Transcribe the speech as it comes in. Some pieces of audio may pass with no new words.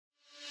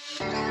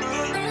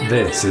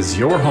This is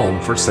your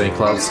home for St.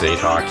 Cloud State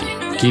hockey,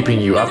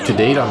 keeping you up to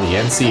date on the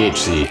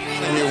NCHC.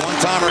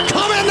 One-timer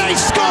coming, they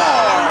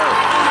score!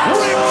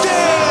 Ripped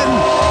in!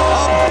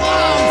 A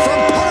bomb from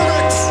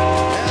Parvix!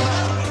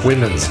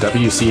 Women's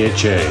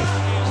WCHA.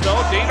 So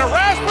Dana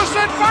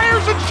Rasmussen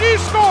fires and she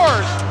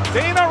scores!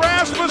 Dana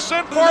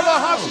Rasmussen for the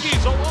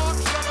Huskies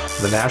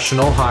alongside The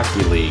National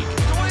Hockey League.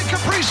 Dwayne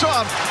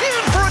Kaprizov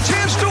in for a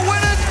chance to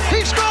win it!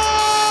 He scores!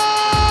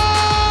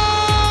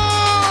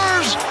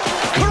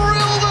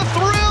 Kirill, the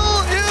thrill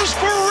is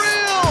for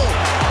real!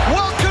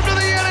 Welcome to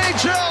the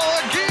NHL, a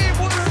game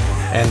winner!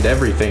 And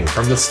everything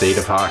from the state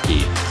of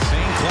hockey.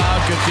 St.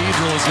 Cloud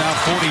Cathedral is now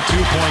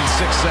 42.6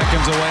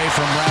 seconds away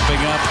from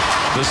wrapping up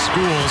the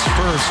school's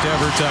first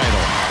ever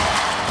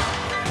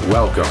title.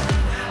 Welcome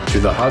to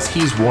the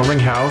Huskies Warming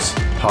House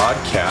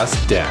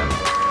Podcast Den.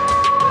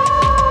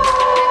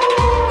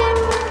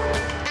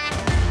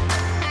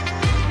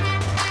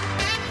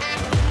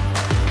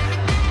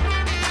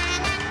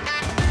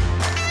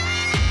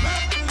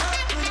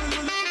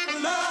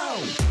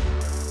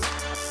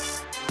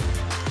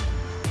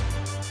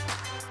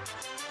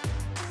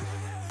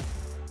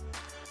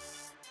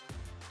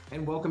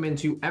 And welcome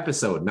into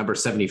episode number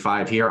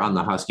 75 here on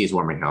the Huskies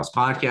Warming House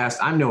Podcast.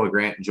 I'm Noah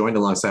Grant, joined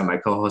alongside my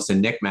co-host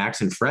Nick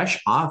Maxon, fresh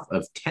off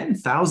of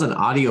 10,000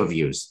 audio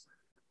views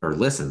or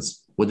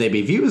listens. Would they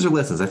be views or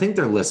listens? I think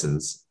they're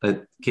listens.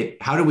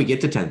 How do we get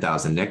to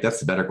 10,000, Nick?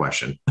 That's the better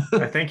question.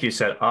 I think you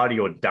said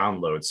audio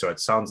download, so it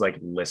sounds like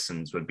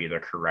listens would be the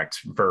correct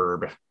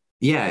verb.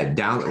 Yeah,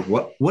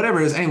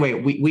 whatever it is. Anyway,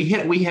 we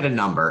hit a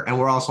number, and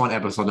we're also on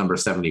episode number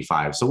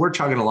 75. So we're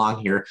chugging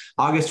along here,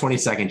 August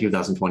 22nd,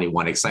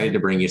 2021. Excited to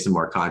bring you some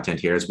more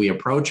content here as we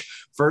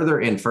approach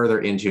further and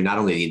further into not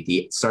only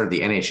the start of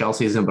the NHL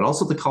season, but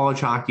also the college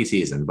hockey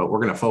season. But we're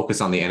going to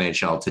focus on the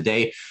NHL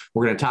today.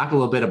 We're going to talk a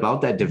little bit about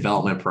that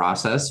development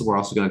process. We're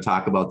also going to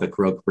talk about the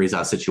Kirill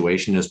Kaprizov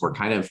situation as we're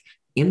kind of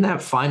in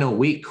that final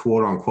week,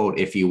 quote unquote,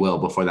 if you will,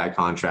 before that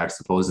contract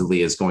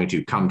supposedly is going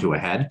to come to a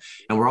head.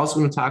 And we're also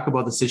going to talk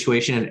about the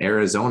situation in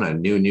Arizona,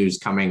 new news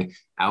coming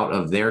out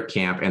of their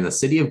camp and the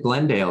city of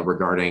Glendale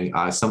regarding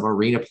some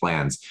arena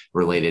plans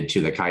related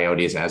to the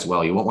Coyotes as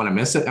well. You won't want to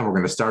miss it. And we're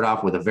going to start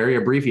off with a very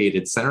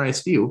abbreviated Center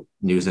Ice View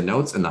news and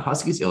notes and the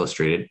Huskies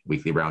Illustrated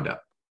weekly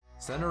roundup.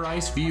 Center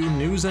Ice View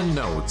News and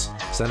Notes.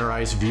 Center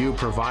Ice View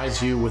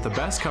provides you with the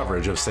best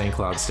coverage of St.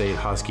 Cloud State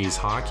Huskies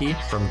hockey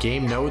from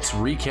game notes,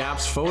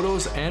 recaps,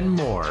 photos, and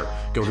more.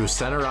 Go to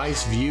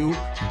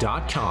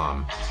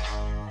centericeview.com.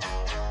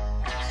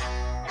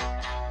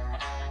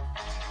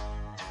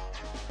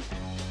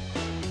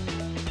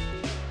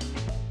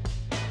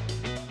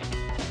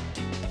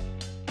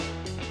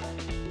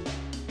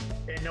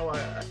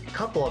 A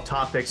couple of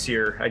topics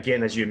here,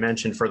 again, as you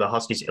mentioned, for the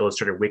Huskies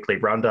Illustrated Weekly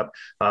Roundup.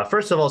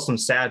 First of all, some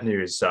sad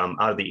news out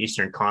of the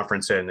Eastern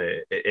Conference, and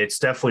it's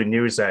definitely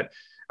news that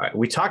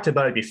we talked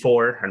about it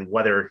before and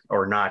whether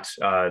or not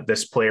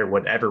this player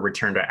would ever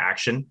return to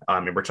action.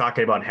 And we're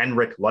talking about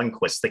Henrik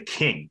Lundqvist, the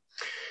King.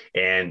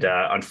 And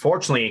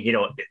unfortunately,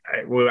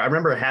 I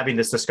remember having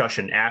this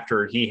discussion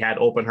after he had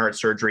open heart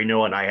surgery,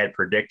 and I had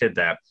predicted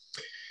that,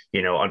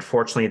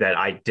 unfortunately, that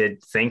I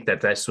did think that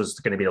this was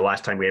going to be the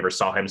last time we ever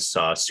saw him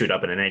suit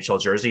up in an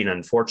NHL jersey. And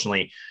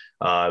unfortunately,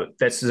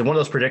 this is one of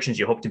those predictions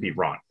you hope to be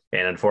wrong.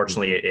 And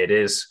unfortunately, it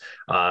is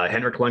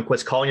Henrik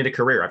Lundqvist calling it a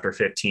career after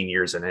 15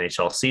 years in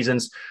NHL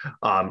seasons.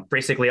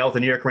 Basically, out with the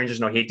New York Rangers.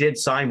 He did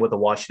sign with the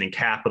Washington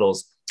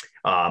Capitals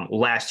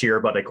last year,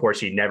 but of course,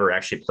 he never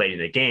actually played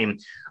in a game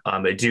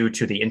due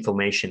to the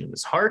inflammation in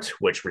his heart,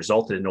 which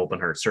resulted in open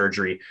heart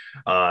surgery.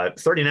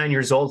 39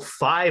 years old,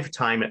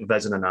 5-time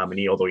Vezina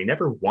nominee, although he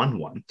never won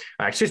one.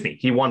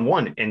 He won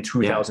one in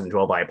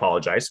 2012. Yeah. I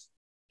apologize.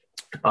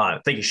 I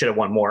think he should have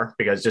won more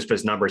because just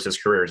his numbers, his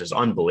career is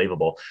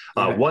unbelievable.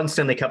 One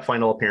Stanley Cup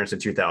final appearance in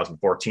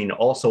 2014,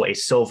 also a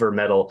silver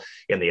medal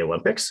in the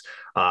Olympics,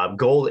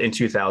 gold in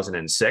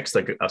 2006,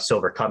 a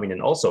silver coming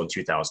in also in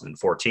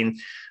 2014.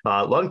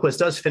 Lundqvist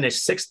does finish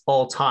 6th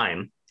all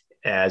time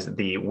as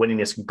the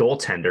winningest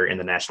goaltender in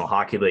the National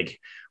Hockey League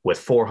with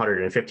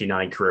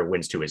 459 career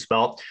wins to his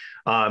belt.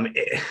 Tough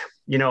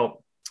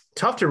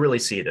to really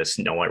see this.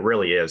 No, it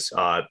really is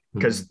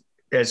because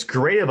as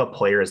great of a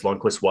player as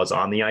Lundqvist was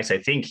on the ice, I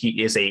think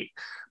he is if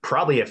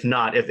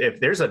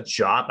there's a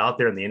job out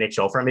there in the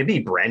NHL for him, maybe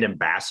brand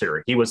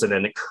ambassador. He was an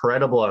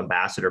incredible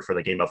ambassador for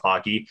the game of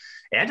hockey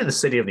and to the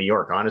city of New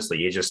York. Honestly,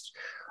 he just,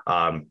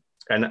 and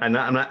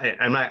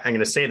I'm going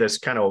to say this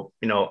kind of,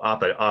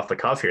 off the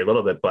cuff here a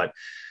little bit, but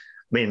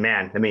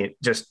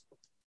just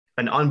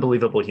an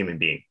unbelievable human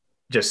being.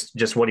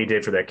 Just what he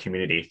did for that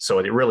community. So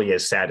it really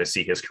is sad to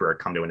see his career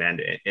come to an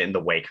end in the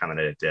way kind of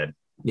that it did.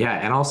 Yeah.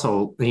 And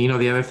also, the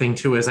other thing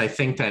too, is I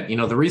think that,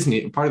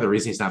 part of the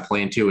reason he's not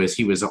playing too, is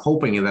he was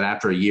hoping that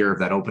after a year of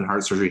that open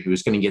heart surgery, he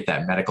was going to get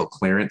that medical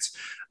clearance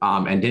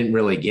and didn't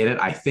really get it.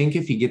 I think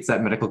if he gets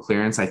that medical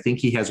clearance, I think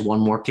he has one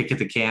more kick at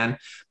the can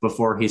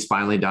before he's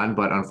finally done.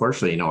 But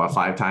unfortunately, a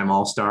 5-time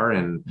All-Star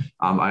and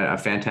a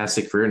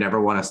fantastic career, never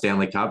won a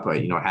Stanley Cup,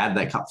 had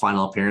that cup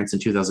final appearance in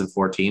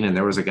 2014. And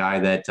there was a guy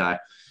that,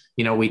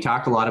 we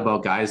talk a lot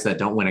about guys that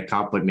don't win a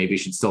cup, but maybe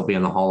should still be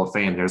in the Hall of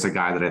Fame. There's a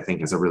guy that I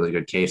think is a really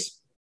good case.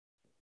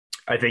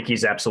 I think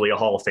he's absolutely a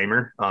Hall of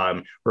Famer.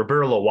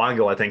 Roberto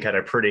Luongo, I think, had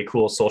a pretty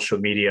cool social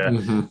media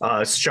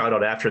shout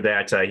out after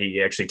that.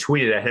 He actually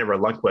tweeted at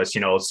Henrik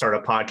Lundqvist, start a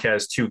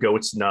podcast, 2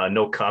 goats,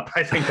 no cup.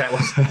 I think that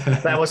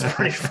was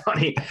pretty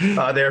funny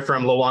there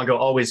from Luongo.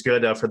 Always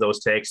good for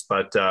those takes.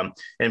 But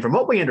and from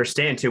what we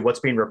understand too, what's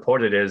being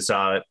reported is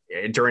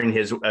during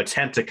his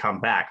attempt to come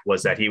back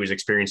was that he was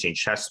experiencing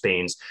chest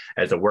pains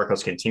as the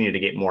workouts continue to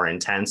get more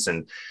intense.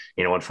 And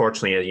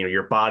unfortunately,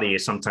 your body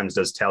sometimes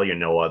does tell you,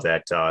 Noah,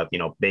 that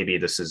maybe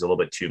this is a little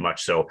bit too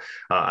much. So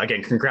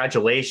again,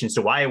 congratulations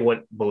to I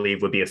would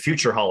believe would be a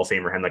future Hall of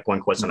Famer, Henrik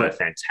Lundqvist, on a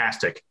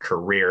fantastic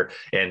career,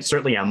 and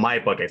certainly on my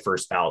book, a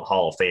first ballot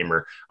Hall of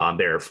Famer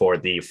there for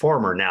the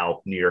former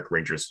now New York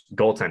Rangers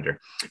goaltender.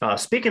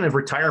 Speaking of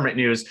retirement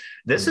news,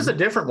 this is a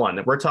different one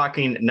that we're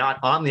talking not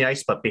on the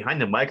ice, but behind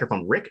the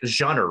microphone. Rick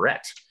Jeanneret,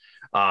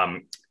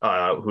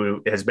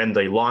 who has been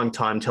the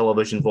longtime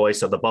television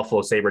voice of the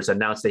Buffalo Sabres,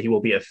 announced that he will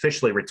be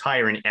officially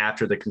retiring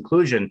after the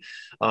conclusion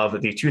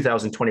of the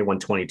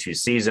 2021-22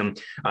 season.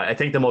 I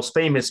think the most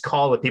famous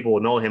call that people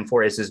will know him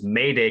for is his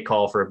Mayday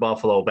call for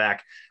Buffalo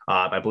back.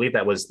 I believe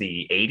that was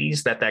the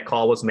 80s that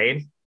call was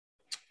made.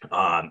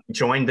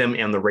 Joined them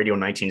in the radio in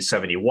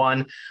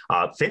 1971,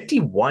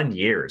 51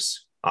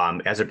 years.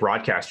 As a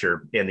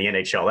broadcaster in the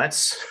NHL,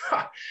 that's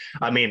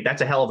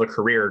a hell of a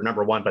career,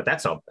 number one, but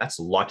that's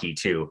lucky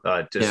too.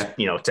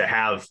 To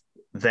have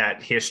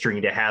that history,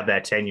 to have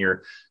that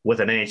tenure with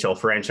an NHL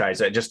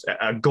franchise, just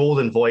a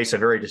golden voice, a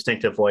very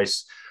distinctive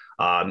voice.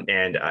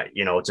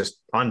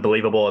 Just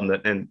unbelievable.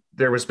 And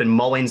there has been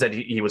mullings that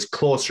he was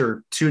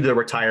closer to the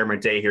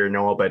retirement day here,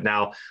 Noah, but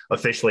now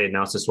officially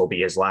announced this will be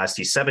his last.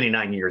 He's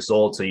 79 years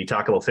old. So you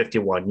talk about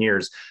 51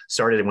 years,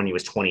 started when he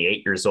was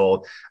 28 years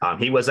old.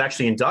 He was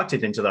actually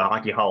inducted into the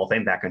Hockey Hall of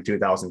Fame back in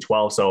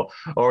 2012. So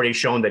already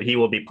shown that he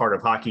will be part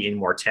of hockey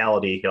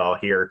immortality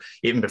here,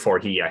 even before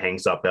he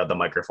hangs up the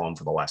microphone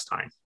for the last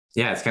time.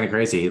 Yeah, it's kind of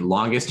crazy.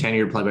 Longest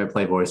tenured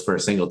play-by-play voice for a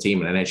single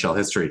team in NHL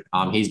history.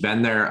 He's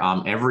been there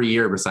every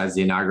year besides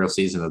the inaugural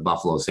season of the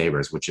Buffalo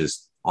Sabres, which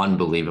is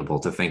unbelievable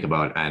to think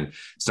about. And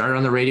started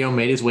on the radio,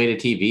 made his way to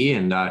TV,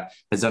 and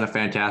has done a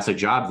fantastic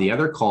job. The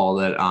other call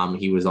that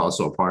he was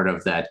also a part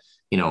of that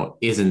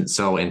isn't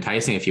so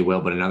enticing, if you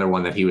will, but another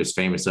one that he was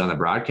famously on the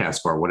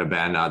broadcast for would have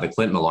been the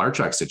Clint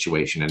Malarchuk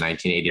situation in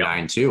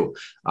 1989 too.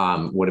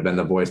 Would have been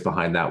the voice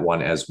behind that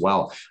one as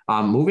well.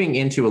 Moving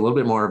into a little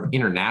bit more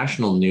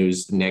international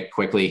news, Nick,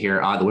 quickly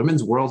here. The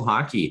Women's World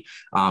Hockey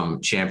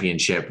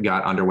Championship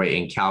got underway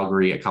in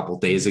Calgary a couple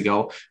days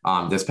ago.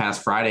 This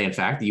past Friday, in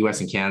fact, the U.S.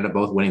 and Canada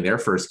both winning their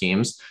first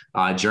games.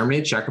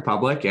 Germany, Czech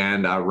Republic,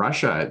 and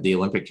Russia, the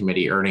Olympic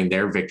Committee, earning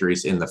their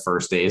victories in the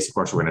first days. Of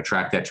course, we're going to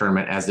track that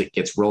tournament as it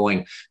gets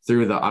rolling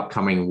through the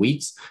upcoming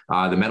weeks.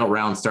 The medal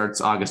round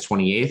starts August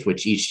 28th,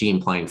 with each team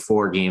playing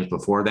 4 games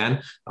before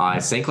then.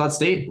 St. Cloud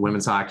State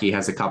women's hockey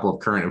has a couple of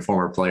current and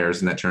former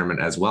players in that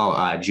tournament as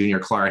well. Junior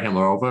Klara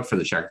Himlarova for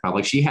the Czech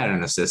Republic. She had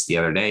an assist the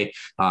other day.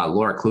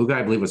 Laura Kluge,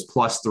 I believe, was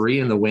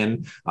 +3 in the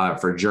win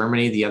for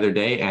Germany the other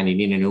day. And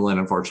Nina Newland,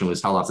 unfortunately,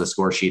 was held off the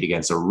score sheet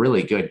against a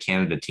really good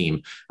Canada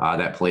team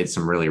that played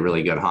some really,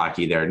 really good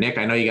hockey there. Nick,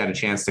 I know you got a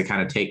chance to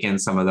kind of take in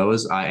some of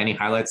those. Any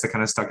highlights that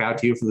kind of stuck out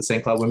to you for the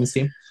St. Cloud women's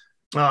team?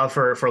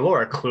 For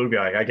Laura Kluge,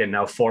 again,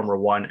 now former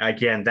one,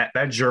 again, that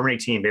Germany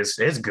team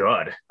is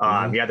good.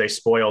 Yeah, they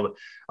spoiled,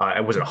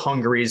 was it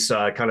Hungary's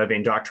kind of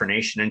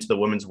indoctrination into the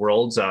women's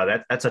worlds?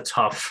 That's a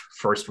tough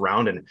first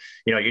round. And,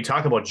 you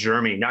talk about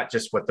Germany, not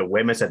just with the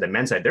women's side, the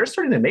men's side, they're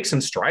starting to make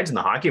some strides in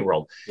the hockey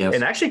world. Yes.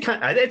 And actually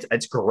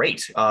it's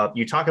great.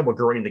 You talk about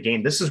growing the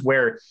game. This is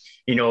where,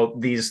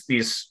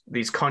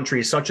 these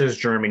countries such as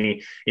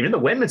Germany, even the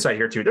women's side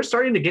here too, they're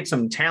starting to get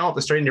some talent.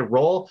 They're starting to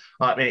roll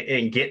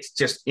and get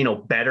just,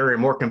 better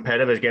and more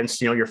competitive against,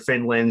 your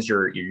Finlands,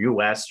 your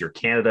US, your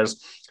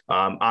Canadas.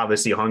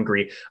 Obviously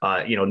Hungary,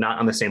 not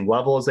on the same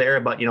level as there,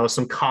 but,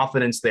 some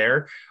confidence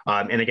there.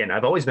 And again,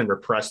 I've always been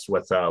impressed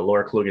with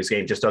Laura Kluge's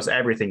game. Just does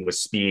everything with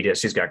speed.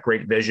 She's got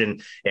great vision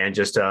and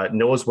just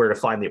knows where to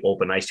find the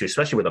open ice too,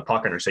 especially with a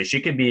puck in her. So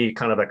she could be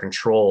kind of a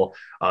controls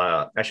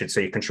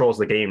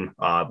the game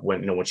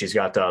when she's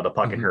got the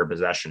puck in her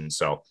possession.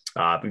 So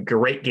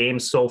great game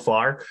so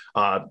far.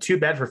 Too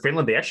bad for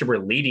Finland. They actually were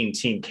leading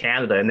Team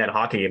Canada in that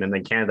hockey game. And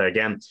then Canada,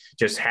 again,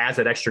 just has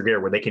that extra gear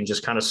where they can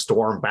just kind of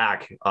storm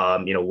back,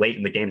 late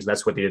in the games.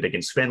 That's what they did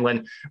against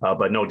Finland.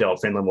 But no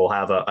doubt Finland will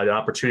have an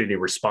opportunity to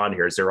respond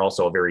here, as they're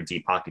also a very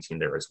deep hockey team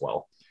there as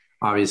well.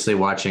 Obviously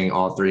watching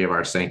all 3 of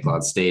our St.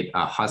 Cloud State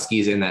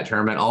Huskies in that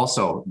tournament.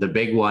 Also, the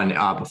big one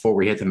before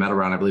we hit the medal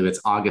round, I believe it's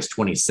August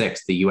 26th,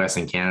 the U.S.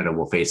 and Canada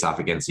will face off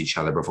against each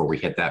other before we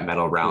hit that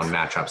medal round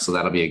matchup. So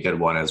that'll be a good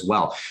one as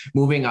well.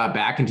 Moving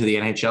back into the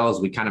NHL, as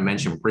we kind of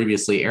mentioned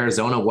previously,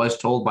 Arizona was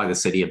told by the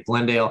city of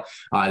Glendale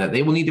that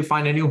they will need to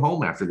find a new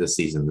home after this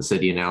season. The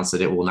city announced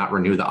that it will not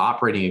renew the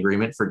operating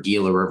agreement for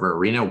Gila River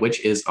Arena,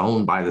 which is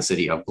owned by the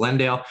city of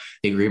Glendale.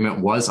 The agreement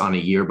was on a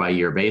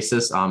year-by-year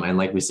basis. And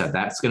like we said,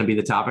 that's going to be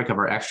the topic of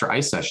our extra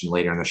ice session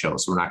later in the show.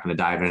 So we're not going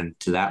to dive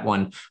into that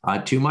one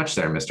too much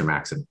there, Mr.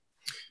 Maxon.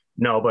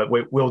 No, but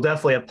we'll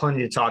definitely have plenty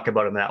to talk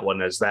about in that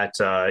one. Is that,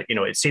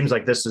 it seems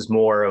like this is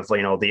more of,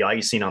 the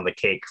icing on the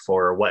cake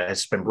for what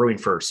has been brewing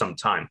for some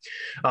time.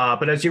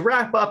 But as you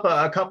wrap up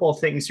a couple of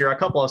things here, a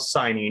couple of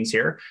signings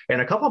here, and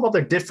a couple of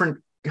other different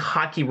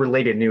hockey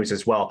related news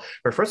as well.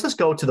 But first, let's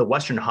go to the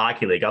Western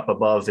Hockey League up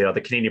above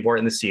the Canadian board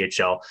in the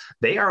CHL.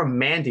 They are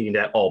mandating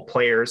that all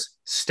players,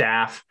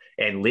 staff,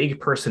 and league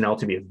personnel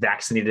to be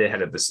vaccinated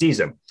ahead of the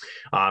season.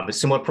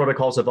 Similar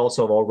protocols have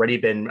also already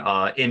been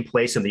in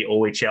place in the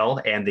OHL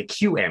and the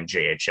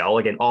QMJHL.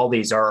 Again, all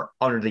these are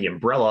under the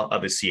umbrella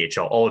of the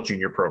CHL, all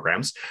junior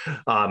programs.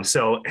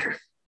 So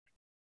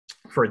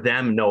for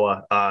them,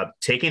 Noah,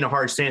 taking a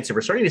hard stance, and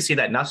we're starting to see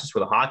that not just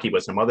with the hockey,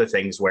 but some other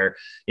things where,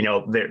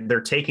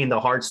 they're taking the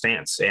hard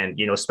stance, and,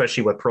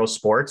 especially with pro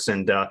sports.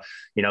 And,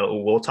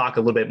 we'll talk a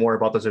little bit more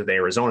about this with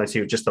Arizona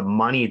too, just the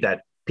money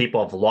that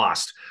people have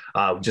lost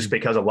just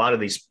because a lot of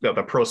these the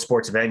pro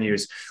sports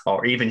venues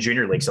or even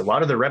junior leagues, a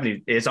lot of their revenue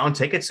is on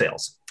ticket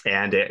sales.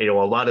 And, a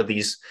lot of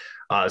these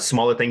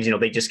smaller things,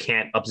 they just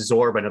can't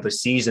absorb another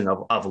season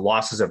of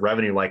losses of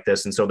revenue like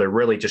this. And so they're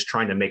really just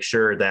trying to make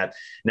sure that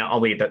not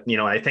only that,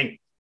 I think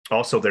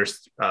also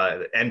there's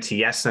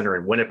MTS Center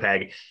in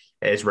Winnipeg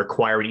is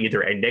required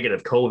either a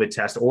negative COVID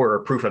test or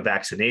a proof of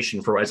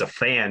vaccination for as a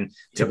fan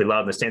to be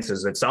allowed in the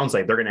stances. It sounds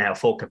like they're going to have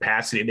full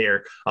capacity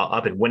there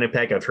up in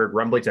Winnipeg. I've heard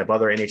rumblings of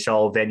other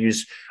NHL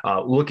venues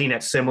looking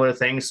at similar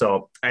things.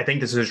 So I think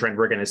this is a trend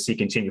we're going to see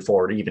continue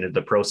forward, even in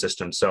the pro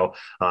system. So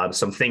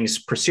some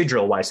things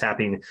procedural wise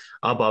happening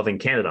above in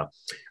Canada.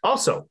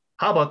 Also,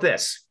 how about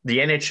this? The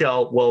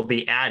NHL will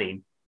be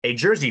adding a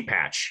jersey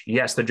patch.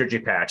 Yes, the jersey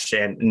patch.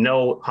 And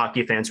no,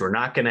 hockey fans, we're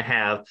not going to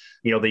have,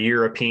 the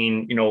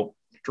European,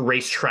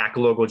 racetrack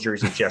logo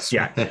jersey just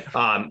yet.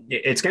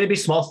 It's going to be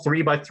small,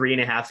 3 by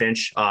 3.5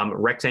 inch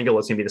rectangle.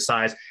 It's going to be the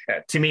size.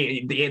 To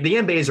me, the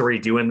NBA is already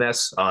doing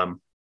this.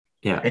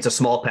 It's a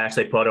small patch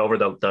they put over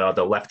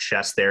the left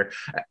chest there.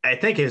 I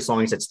think as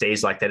long as it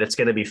stays like that, it's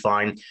going to be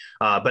fine.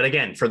 But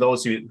again, for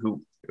those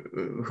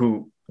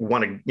who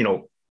want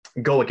to,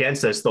 go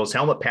against this, those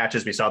helmet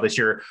patches we saw this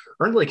year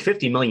earned like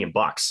 $50 million.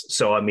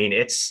 So, I mean,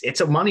 it's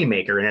a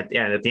moneymaker.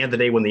 And at the end of the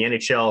day, when the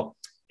NHL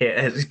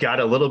has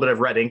got a little bit of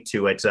red ink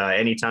to it,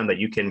 anytime that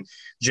you can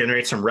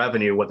generate some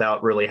revenue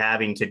without really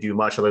having to do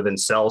much other than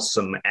sell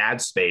some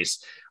ad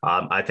space,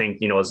 I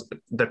think, as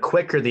the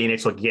quicker the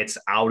NHL gets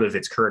out of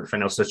its current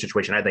financial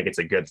situation, I think it's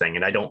a good thing.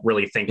 And I don't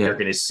really think they're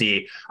going to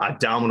see a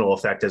domino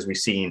effect as we've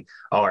seen,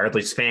 or at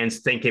least fans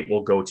think it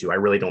will go to. I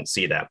really don't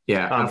see that.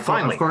 Yeah.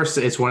 Finally, of course,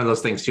 it's one of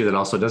those things too that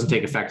also doesn't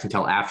take effect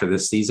until after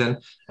this season.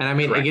 And I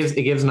mean,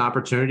 it gives an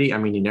opportunity. I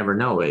mean, you never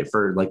know.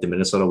 For like the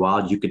Minnesota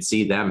Wild, you could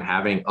see them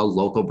having a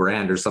local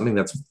brand or something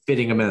that's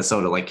fitting of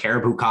Minnesota, like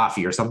Caribou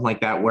Coffee or something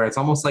like that, where it's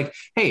almost like,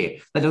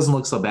 hey, that doesn't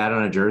look so bad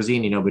on a jersey.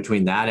 And,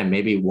 between that and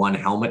maybe one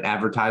helmet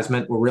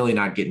advertisement, we're really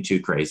not getting too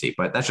crazy,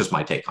 but that's just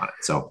my take on it.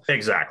 So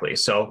exactly.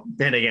 So,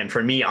 and again,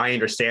 for me, I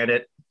understand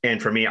it.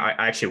 And for me, I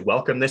actually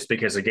welcome this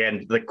because,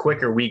 again, the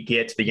quicker we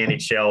get the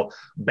NHL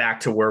back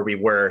to where we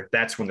were,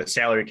 that's when the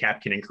salary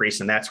cap can increase.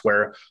 And that's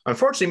where,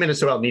 unfortunately,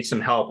 Minnesota needs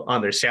some help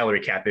on their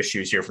salary cap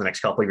issues here for the next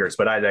couple of years.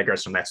 But I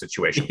digress from that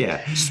situation.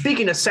 Yeah.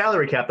 Speaking of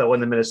salary cap, though,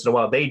 in the Minnesota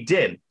Wild, they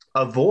did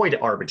avoid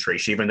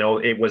arbitration, even though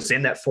it was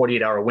in that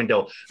 48-hour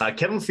window.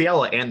 Kevin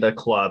Fiala and the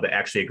club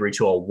actually agreed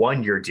to a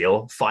one-year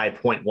deal,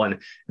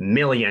 $5.1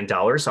 million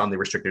on the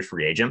restricted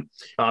free agent.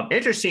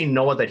 Interesting,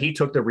 Noah, that he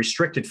took the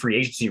restricted free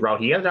agency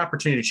route. He had an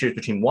opportunity to choose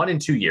between 1 and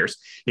 2 years.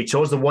 He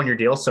chose the one-year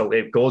deal, so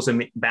it goes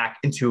back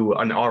into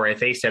an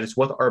RFA status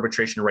with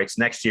arbitration rights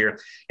next year,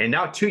 and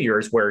now 2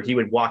 years where he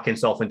would walk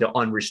himself into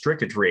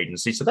unrestricted free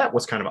agency. So that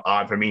was kind of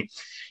odd for me.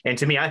 And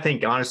to me, I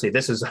think, honestly,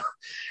 this is,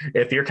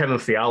 if you're Kevin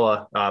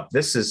Fiala,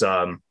 this is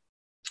a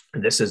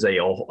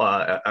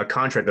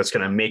contract that's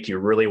going to make you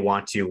really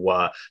want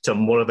to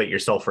motivate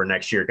yourself for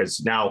next year,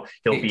 because now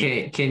he'll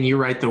be. Can you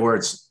write the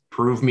words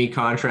 "prove me"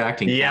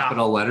 contract in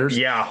capital letters?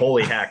 Yeah,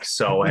 holy heck!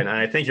 So, and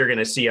I think you're going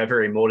to see a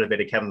very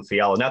motivated Kevin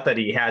Fiala. Not that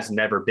he has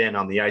never been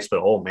on the ice,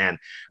 but oh man,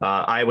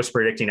 I was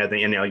predicting. I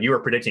think you were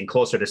predicting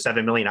closer to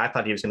 $7 million. I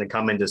thought he was going to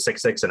come into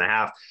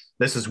 6.5.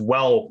 This is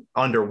well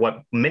under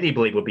what many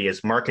believe would be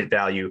his market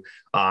value.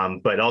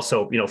 But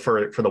also,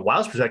 for the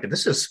Wild's perspective,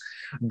 this is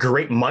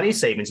great money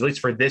savings, at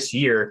least for this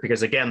year,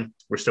 because again,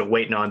 we're still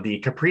waiting on the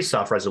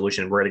Kaprizov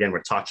resolution.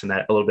 We're touching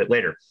that a little bit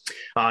later.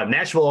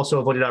 Nashville also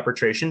avoided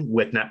arbitration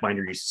with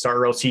netminder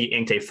Saros. He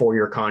inked a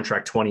 4-year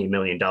contract, $20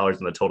 million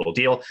in the total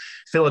deal.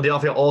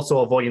 Philadelphia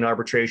also avoiding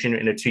arbitration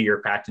in a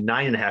 2-year pact,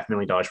 $9.5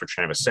 million for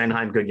Travis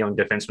Sanheim, good young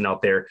defenseman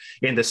out there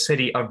in the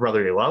city of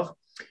brotherly love.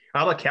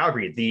 How about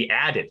Calgary? The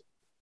added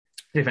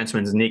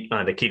defenseman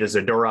Nikita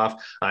Zadorov,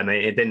 and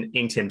they then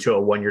inked him to a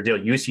 1-year deal.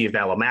 UC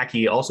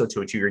Valimaki also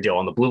to a 2-year deal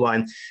on the blue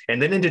line.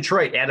 And then in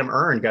Detroit, Adam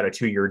Ern got a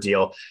 2-year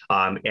deal.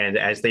 And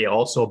as they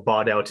also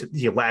bought out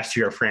the last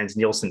year of Franz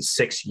Nielsen's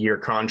 6-year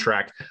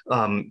contract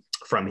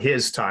from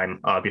his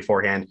time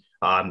beforehand,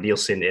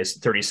 Nielsen is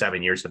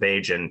 37 years of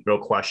age, and no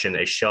question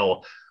a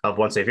shell of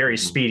once a very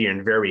speedy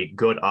and very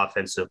good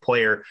offensive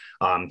player.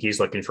 He's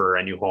looking for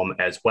a new home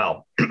as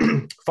well.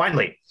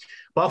 Finally,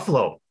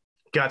 Buffalo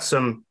got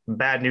some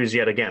bad news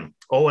yet again.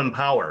 Owen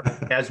Power,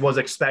 as was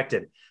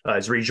expected,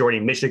 is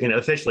rejoining Michigan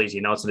officially. He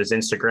announced on his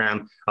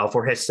Instagram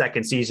for his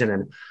second season.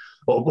 And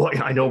oh boy,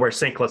 I know we're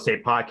St. Cloud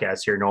State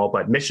podcast here, Noel,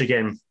 but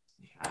Michigan,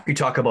 you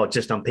talk about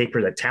just on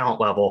paper, the talent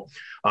level,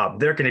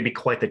 they're going to be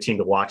quite the team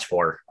to watch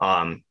for.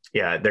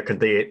 They're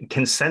the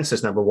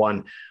consensus number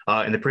one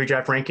in the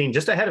pre-draft ranking,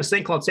 just ahead of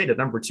St. Cloud State at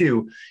number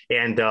 2.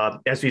 And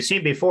as we've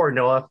seen before,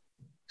 Noah,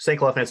 St.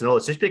 Cloud fans know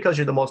this, just because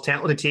you're the most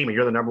talented team and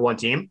you're the number 1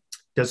 team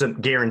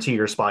doesn't guarantee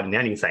your spot in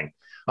anything.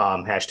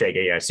 Hashtag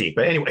AIC.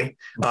 But anyway,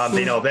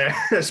 they know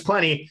there's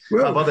plenty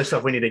of other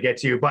stuff we need to get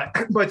to.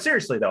 But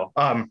seriously, though,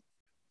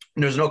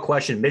 there's no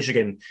question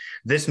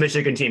this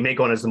Michigan team may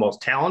go on as the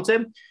most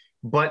talented,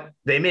 but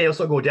they may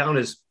also go down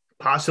as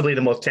possibly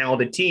the most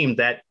talented team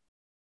that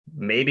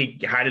maybe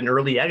had an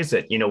early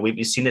exit.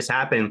 We've seen this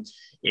happen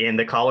in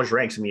the college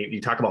ranks. I mean, you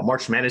talk about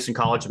March Madness in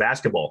college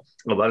basketball.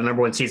 A lot of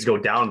number 1 seeds go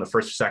down in the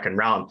first or second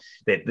round.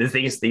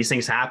 These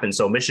things happen.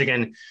 So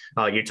Michigan,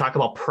 you talk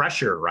about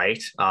pressure,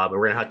 right? But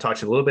we're going to have to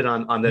touch a little bit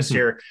on this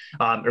here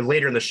or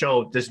later in the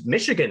show. Does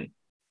Michigan,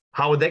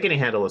 how are they going to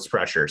handle this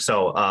pressure?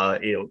 So,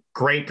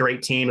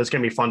 great team. It's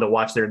going to be fun to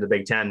watch there in the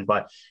Big Ten,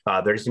 but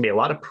there's going to be a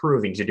lot of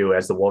proving to do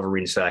as the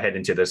Wolverines head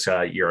into this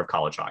year of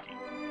college hockey.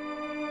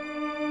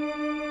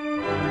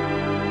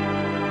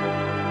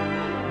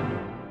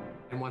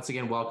 Once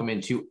again, welcome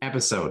into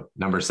episode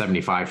number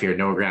 75 here.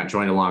 Noah Grant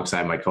joined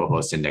alongside my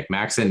co-host Nick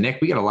Maxon. Nick,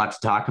 we got a lot to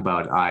talk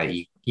about.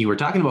 You were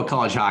talking about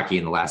college hockey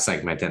in the last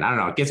segment, and I don't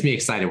know, it gets me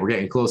excited. We're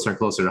getting closer and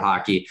closer to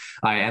hockey.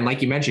 And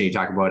like you mentioned, you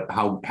talk about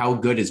how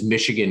good is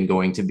Michigan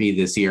going to be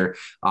this year?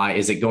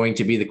 Is it going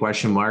to be the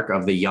question mark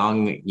of the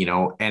young,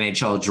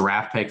 NHL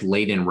draft pick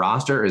late in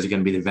roster? Or is it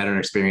going to be the veteran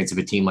experience of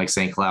a team like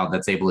St. Cloud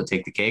that's able to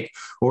take the cake?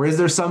 Or is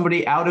there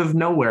somebody out of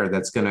nowhere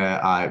that's going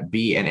to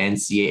be an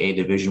NCAA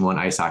Division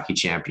I ice hockey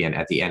champion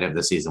at the end of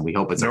the season? We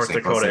hope it's North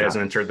Dakota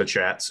hasn't entered the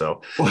chat,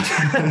 so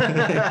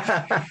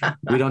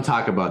we don't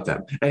talk about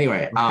them.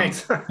 Anyway,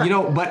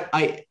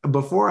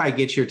 before I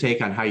get your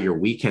take on how your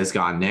week has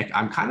gone, Nick,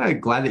 I'm kind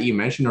of glad that you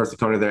mentioned North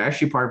Dakota. They're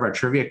actually part of our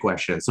trivia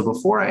question. So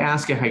before I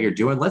ask you how you're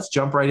doing, let's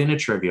jump right into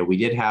trivia. We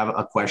did have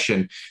a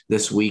question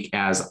this week,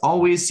 as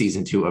always,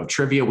 season 2 of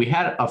trivia. We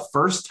had a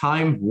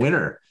first-time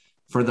winner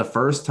for the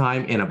first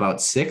time in about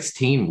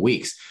 16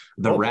 weeks.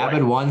 The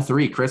Rabid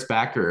 1-3, Chris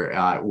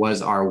Backer,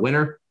 was our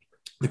winner.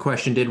 The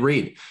question did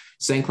read,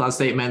 St. Cloud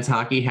State men's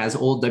hockey has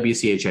old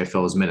WCHA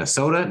foes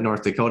Minnesota,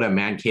 North Dakota,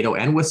 Mankato,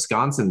 and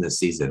Wisconsin this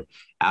season.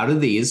 Out of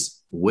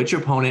these, which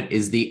opponent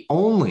is the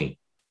only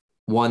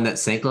one that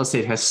St. Cloud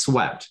State has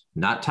swept,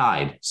 not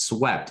tied,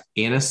 swept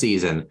in a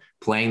season,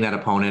 playing that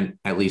opponent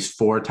at least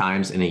 4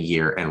 times in a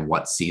year? And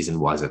what season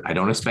was it? I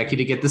don't expect you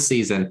to get the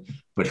season,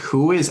 but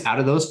who is, out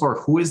of those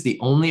 4, who is the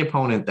only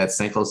opponent that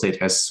St. Cloud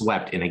State has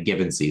swept in a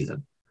given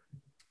season?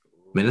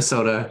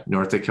 Minnesota,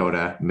 North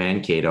Dakota,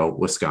 Mankato,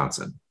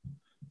 Wisconsin.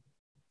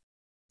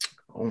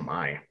 Oh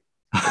my.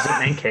 Is it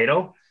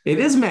Mankato? It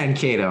is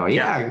Mankato.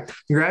 Yeah.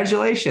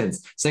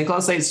 Congratulations. St.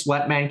 Cloud State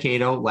swept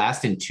Mankato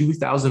last in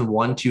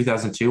 2001,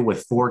 2002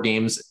 with 4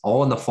 games,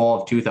 all in the fall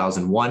of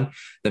 2001.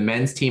 The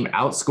men's team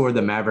outscored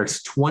the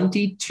Mavericks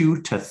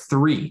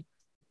 22-3.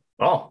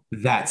 Oh,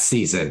 that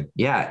season.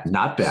 Yeah.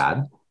 Not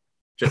bad.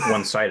 Just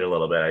one-sided a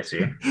little bit, I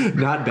see.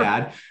 Not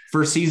bad.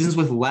 For seasons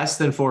with less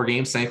than 4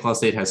 games, St. Cloud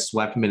State has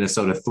swept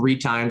Minnesota 3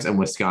 times and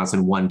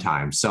Wisconsin 1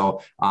 time.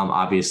 So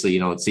obviously,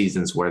 it's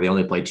seasons where they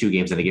only play 2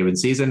 games in a given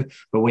season.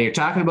 But when you're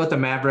talking about the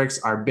Mavericks,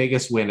 our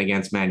biggest win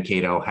against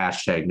Mankato,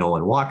 hashtag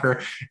Nolan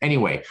Walker.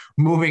 Anyway,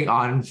 moving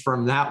on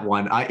from that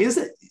one.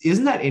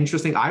 Isn't that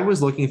interesting? I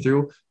was looking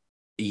through,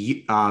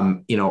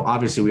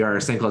 obviously we are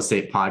a St. Cloud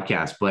State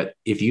podcast, but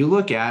if you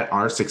look at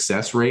our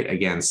success rate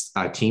against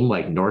a team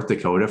like North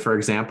Dakota, for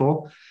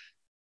example,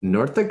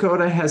 North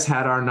Dakota has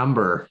had our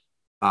number,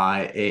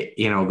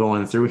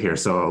 going through here.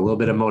 So a little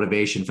bit of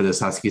motivation for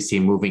this Huskies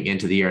team moving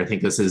into the year. I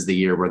think this is the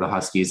year where the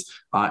Huskies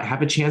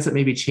have a chance at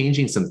maybe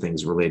changing some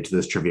things related to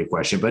this trivia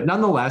question. But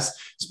nonetheless,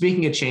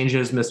 speaking of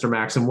changes, Mr.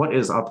 Maxim, what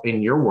is up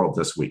in your world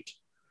this week?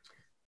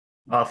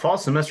 Fall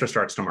semester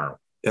starts tomorrow.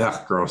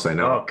 Ugh, gross, I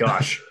know. Oh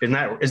gosh, isn't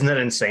that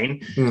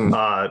insane?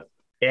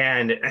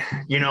 And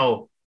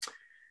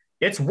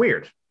it's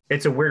weird.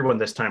 It's a weird one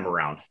this time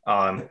around.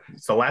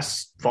 It's the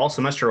last fall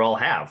semester I'll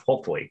have,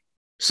 hopefully.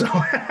 So,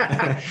 but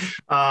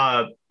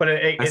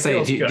I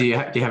say, do you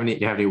have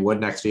any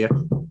wood next to you?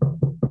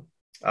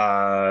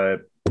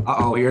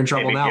 You're in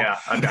trouble now. Yeah,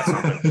 I've got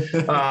something.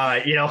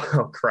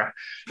 Oh crap.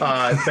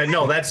 But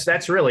no,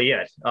 that's really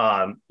it.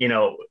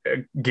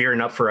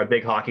 Gearing up for a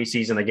big hockey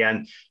season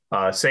again.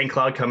 St.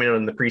 Cloud coming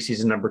in the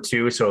preseason number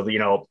 2. So,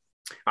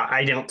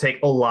 I don't take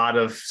a lot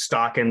of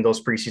stock in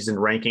those preseason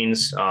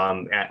rankings.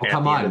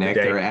 Come on, Nick,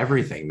 they're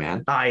everything,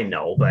 man. I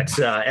know, but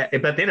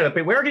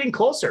we're getting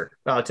closer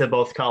to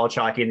both college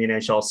hockey and the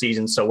NHL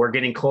season. So we're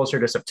getting closer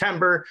to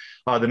September.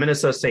 The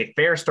Minnesota State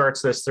Fair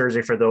starts this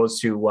Thursday for those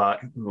who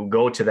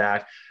go to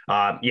that.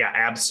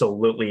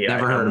 Absolutely.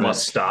 Never heard of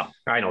must it. Stop.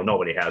 I know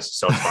nobody has,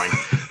 so it's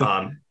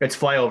fine. It's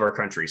flyover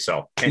country.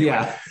 So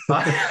anyway.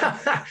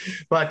 Yeah.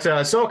 But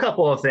so a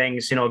couple of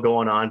things,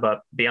 going on,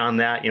 but beyond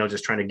that,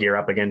 just trying to gear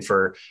up again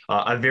for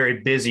a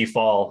very busy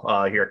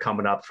fall here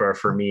coming up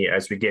for me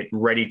as we get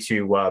ready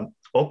to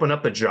open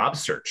up the job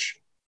search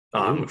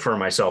for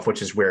myself,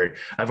 which is weird.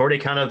 I've already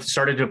kind of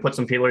started to put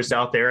some feelers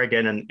out there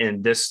again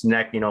in this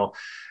neck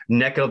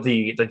of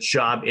the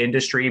job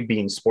industry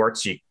being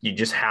sports. You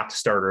just have to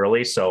start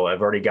early. So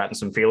I've already gotten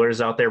some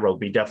feelers out there. We'll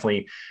be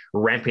definitely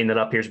ramping that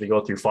up here as we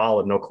go through fall,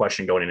 and no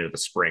question going into the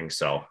spring.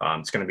 So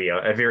it's going to be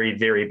a very,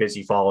 very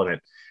busy fall, and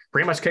it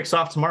pretty much kicks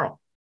off tomorrow.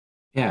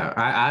 Yeah,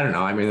 I don't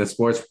know. I mean, the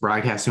sports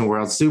broadcasting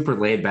world, super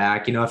laid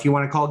back. If you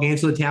want to call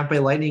games with the Tampa Bay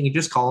Lightning, you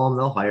just call them,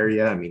 they'll hire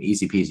you. I mean,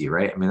 easy peasy,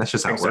 right? I mean, that's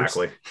just how it works.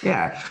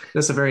 Yeah,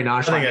 that's a very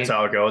nonchalant. I think that's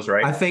how it goes,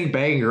 right? I think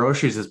bagging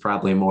groceries is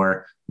probably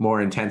more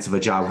intense of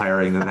a job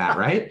hiring than that,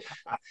 right?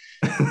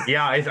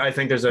 Yeah, I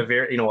think there's a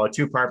very, a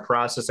 2-part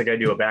process. I got to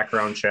do a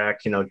background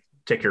check,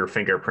 take your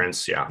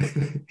fingerprints. Yeah.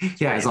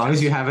 Yeah. As long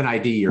as you have an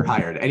ID, you're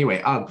hired.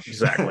 Anyway,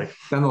 exactly.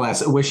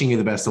 Nonetheless, wishing you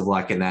the best of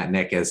luck in that,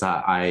 Nick, as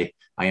I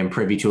am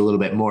privy to a little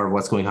bit more of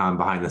what's going on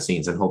behind the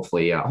scenes, and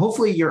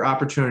hopefully your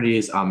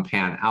opportunities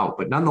pan out.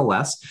 But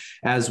nonetheless,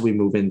 as we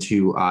move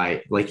into,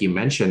 like you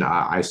mentioned,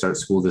 I start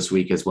school this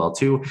week as well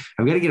too.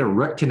 I'm going to get a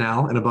root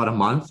canal in about a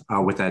month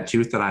with that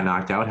tooth that I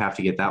knocked out. Have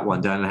to get that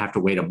one done, and I have to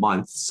wait a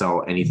month. So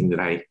anything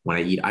that when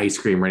I eat ice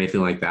cream or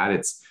anything like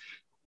that,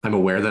 I'm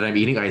aware that I'm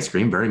eating ice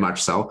cream, very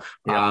much so.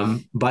 Yeah.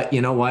 But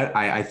you know what?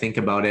 I think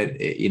about it,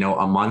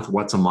 a month,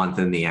 what's a month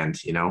in the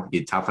end?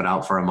 You tough it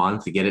out for a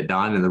month to get it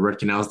done. And the root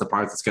canal is the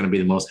part that's going to be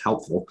the most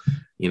helpful,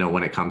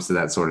 when it comes to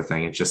that sort of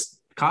thing. It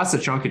just costs a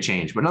chunk of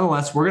change, but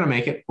nonetheless, we're going to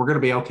make it. We're going to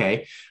be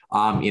okay.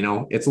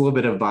 It's a little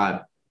bit of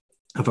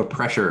a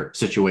pressure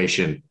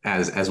situation,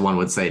 as one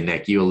would say.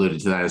 Nick, you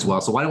alluded to that as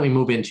well. So why don't we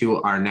move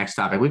into our next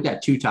topic? We've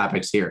got 2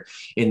 topics here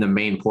in the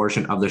main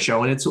portion of the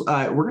show. And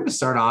we're going to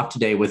start off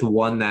today with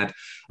one that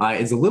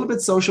is a little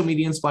bit social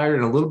media inspired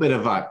and a little bit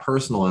of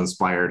personal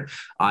inspired.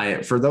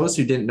 For those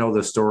who didn't know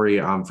the story,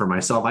 for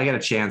myself, I got a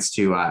chance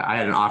to, I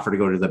had an offer to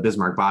go to the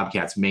Bismarck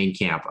Bobcats main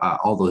camp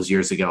all those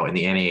years ago in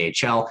the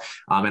NAHL.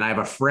 And I have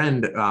a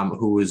friend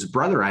whose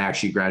brother I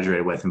actually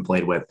graduated with and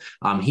played with.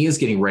 He is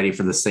getting ready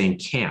for the same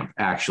camp,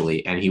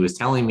 actually. And he was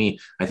telling me,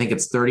 I think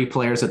it's 30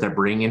 players that they're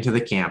bringing into the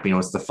camp.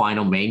 It's the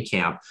final main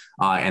camp,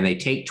 and they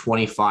take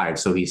 25.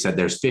 So he said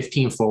there's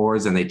 15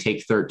 forwards and they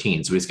take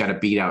 13. So he's got to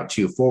beat out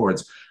 2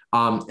 forwards.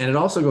 And it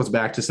also goes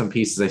back to some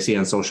pieces I see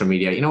on social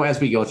media,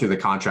 as we go through the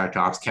contract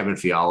talks, Kevin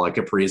Fiala,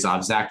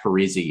 Kaprizov, Zach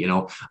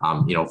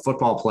Parise,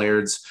 football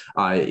players,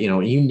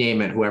 you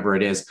name it, whoever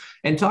it is,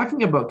 and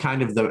talking about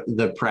kind of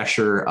the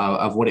pressure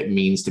of what it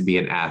means to be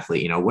an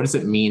athlete. What does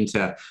it mean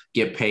to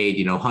get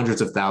paid,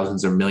 hundreds of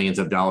thousands or millions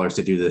of dollars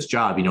to do this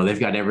job? They've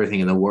got everything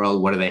in the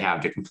world. What do they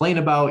have to complain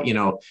about?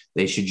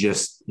 They should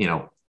just,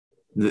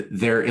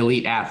 they're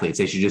elite athletes.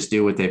 They should just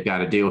do what they've got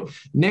to do.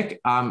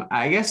 Nick,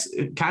 I guess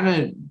kind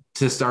of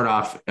to start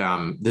off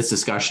this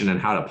discussion and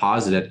how to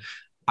posit it,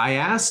 I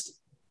asked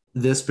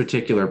this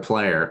particular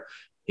player,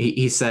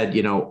 he said,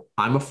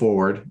 I'm a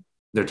forward.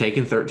 They're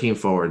taking 13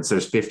 forwards.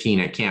 There's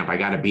 15 at camp. I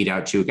got to beat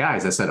out 2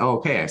 guys. I said, oh,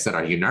 okay. I said,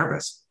 are you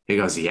nervous? He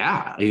goes,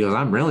 yeah. He goes,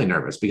 I'm really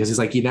nervous, because he's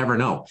like, you never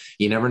know.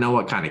 You never know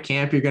what kind of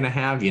camp you're going to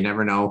have. You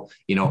never know,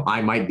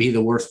 I might be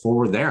the worst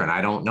forward there and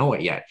I don't know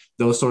it yet.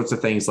 Those sorts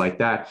of things like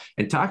that.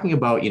 And talking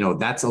about,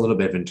 that's a little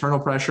bit of internal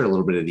pressure, a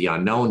little bit of the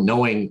unknown,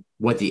 knowing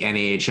what the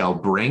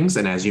NAHL brings.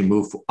 And as you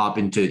move up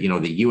into,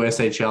 the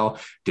USHL,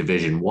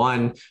 Division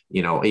 1,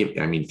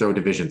 throw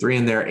Division 3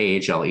 in there,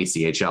 AHL,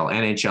 ECHL,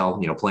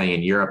 NHL, playing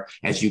in Europe.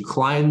 As you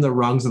climb the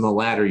rungs on the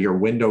ladder, your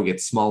window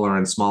gets smaller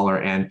and smaller.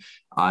 And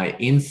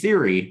in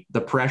theory,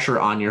 the pressure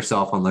on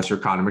yourself, unless you're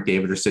Connor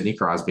McDavid or Sidney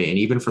Crosby, and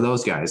even for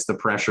those guys, the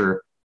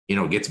pressure,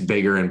 gets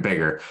bigger and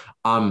bigger.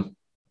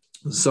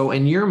 So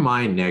in your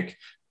mind, Nick,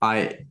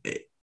 I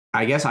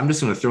guess I'm just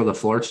going to throw the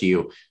floor to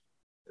you.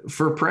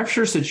 For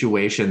pressure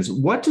situations,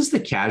 what does the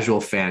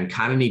casual fan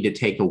kind of need to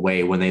take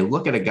away when they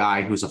look at a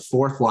guy who's a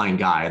 4th line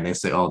guy and they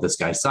say, oh, this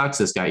guy sucks,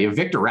 this guy,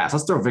 Victor Rask,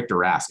 let's throw Victor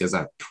Rask as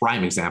a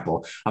prime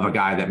example of a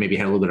guy that maybe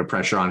had a little bit of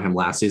pressure on him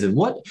last season.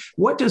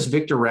 What does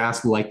Victor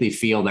Rask likely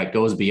feel that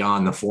goes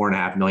beyond the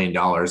 $4.5 million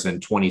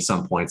and 20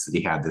 some points that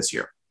he had this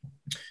year?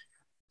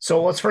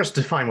 So let's first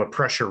define what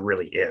pressure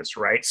really is,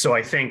 right? So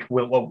I think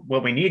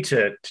what we need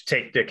to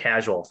take the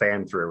casual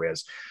fan through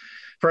is,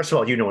 first of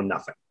all,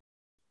 nothing.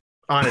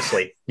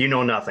 Honestly,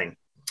 nothing.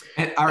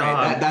 And, all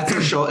right, that's our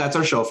show. That's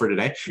our show for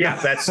today.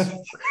 Yeah,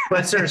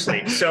 but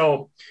seriously.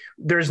 So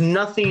there's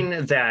nothing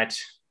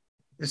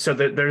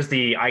there's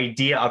the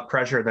idea of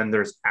pressure, then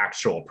there's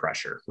actual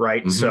pressure,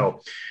 right? Mm-hmm.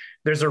 So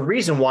there's a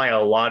reason why a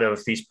lot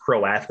of these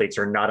pro athletes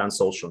are not on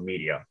social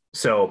media.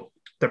 So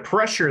The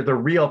pressure, the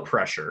real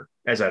pressure,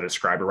 as I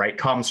described it, right,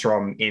 comes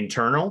from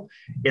internal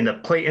in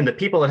the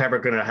people that are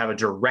going to have a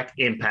direct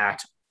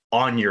impact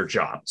on your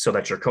job. So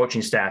that's your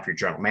coaching staff, your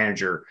general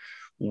manager,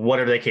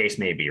 whatever the case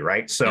may be,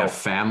 right? So yeah,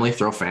 family,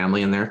 throw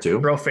family in there too.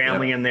 Throw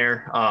family in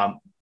there.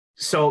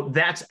 So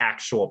that's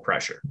actual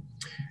pressure.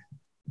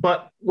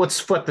 But let's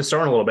flip this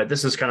on a little bit.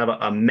 This is kind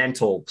of a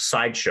mental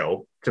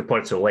sideshow, to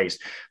put it to the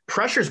least.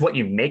 Pressure is what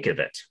you make of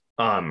it.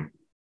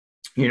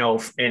 You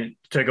know, and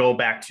to go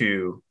back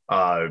to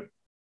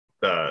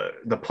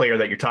the player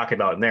that you're talking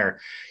about in there,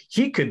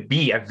 he could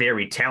be a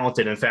very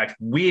talented. In fact,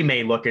 we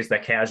may look as the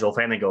casual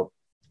fan and go,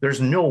 there's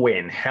no way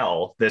in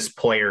hell this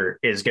player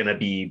is going to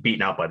be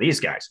beaten out by these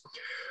guys.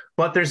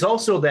 But there's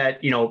also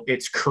that, you know,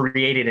 it's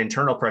created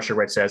internal pressure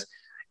where it says,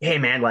 hey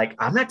man, like,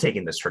 I'm not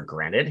taking this for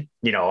granted.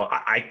 You know,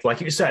 I like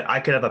you said, I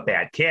could have a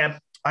bad camp.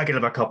 I could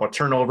have a couple of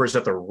turnovers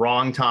at the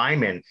wrong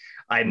time, and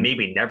I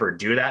maybe never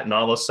do that. And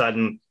all of a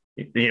sudden,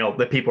 you know,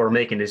 the people are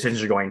making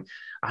decisions are going,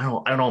 I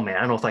don't know, man. I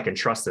don't know if I can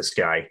trust this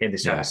guy in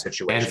this type of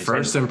situation. And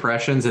first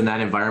impressions in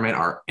that environment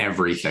are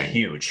everything.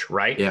 Huge,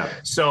 right? Yeah.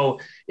 So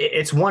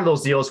it's one of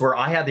those deals where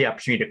I had the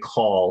opportunity to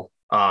call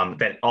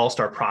that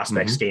All-Star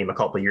Prospects game a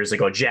couple of years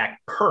ago. Jack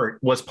Pert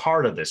was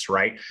part of this,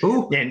 right?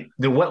 Ooh. And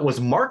what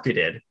was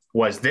marketed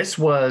was this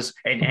was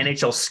an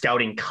NHL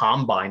scouting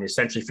combine,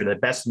 essentially for the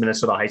best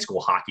Minnesota high school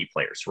hockey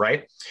players,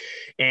 right?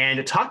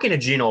 And talking to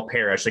Gino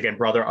Parrish, again,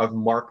 brother of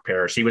Mark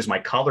Parrish, he was my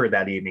color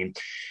that evening.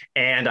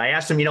 And I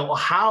asked him, you know,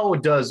 how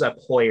does a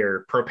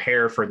player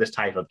prepare for this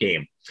type of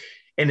game?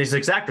 And his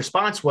exact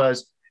response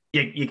was,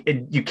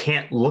 you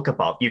can't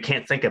you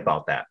can't think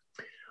about that.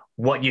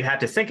 What you have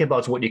to think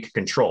about is what you can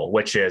control,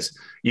 which is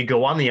you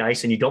go on the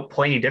ice and you don't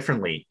play any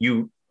differently.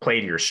 You play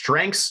to your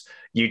strengths.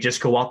 You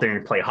just go out there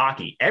and play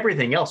hockey.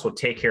 Everything else will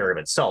take care of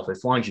itself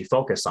as long as you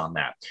focus on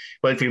that.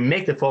 But if you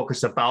make the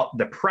focus about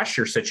the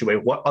pressure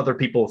situation, what other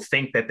people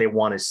think that they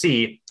want to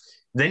see,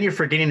 then you're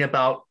forgetting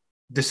about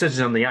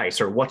decisions on the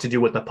ice or what to do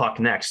with the puck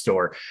next,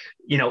 or,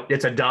 you know,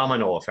 it's a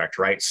domino effect,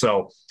 right?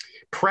 So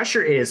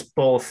pressure is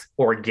both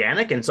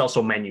organic and it's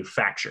also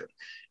manufactured.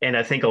 And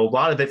I think a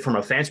lot of it from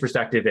a fan's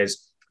perspective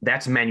is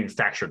that's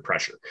manufactured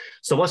pressure.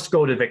 So let's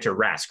go to Victor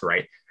Rask,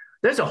 right?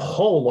 There's a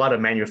whole lot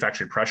of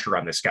manufactured pressure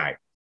on this guy.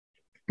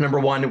 Number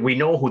one, we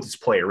know who this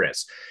player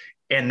is.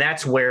 And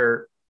that's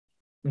where,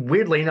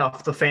 weirdly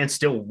enough, the fans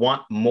still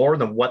want more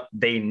than what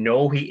they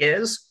know he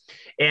is.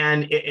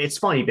 And it's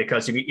funny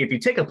because if you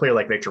take a player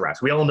like Victor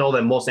Rask, we all know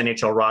that most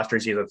NHL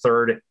rosters, either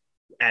third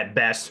at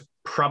best,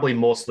 probably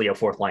mostly a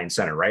fourth line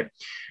center, right?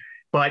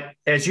 But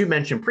as you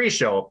mentioned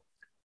pre-show,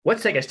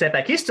 let's take a step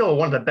back. He's still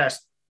one of the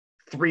best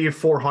 300 or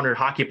 400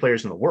 hockey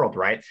players in the world,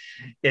 right?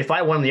 If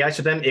I won on the ice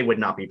with them, it would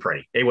not be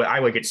pretty. I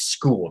would get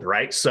schooled,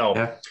 right?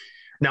 So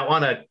now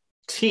on a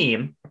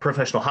team, a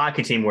professional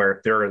hockey team,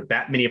 where there are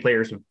that many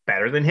players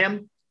better than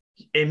him,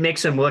 it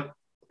makes him look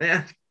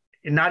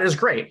not as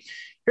great.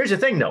 Here's the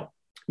thing, though.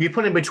 You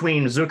put him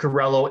between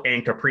Zuccarello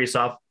and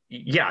Kaprizov,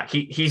 yeah,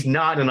 he's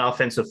not an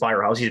offensive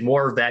firehouse. He's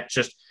more of that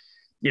just,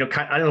 you know,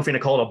 I don't know if you're going to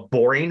call it a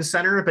boring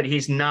center, but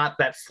he's not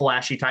that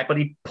flashy type, but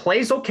he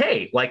plays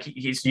okay. Like,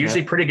 he's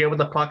usually pretty good with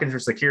the puck, and for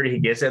security, he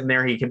gets in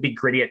there. He can be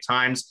gritty at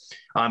times,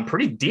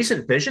 pretty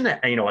decent vision,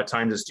 at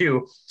times as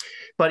too.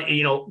 But,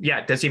 you know,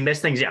 yeah, does he miss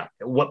things? Yeah.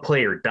 What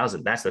player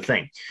doesn't? That's the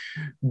thing.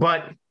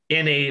 But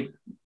in a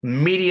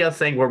media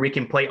thing where we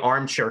can play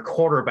armchair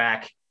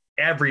quarterback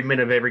every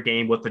minute of every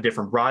game with the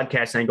different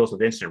broadcast angles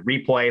with instant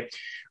replay,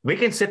 we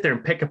can sit there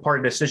and pick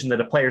apart a decision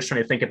that a player is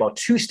trying to think about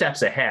 2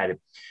 steps ahead.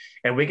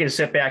 And we can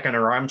sit back on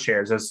our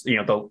armchairs as,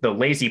 you know, the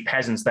lazy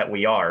peasants that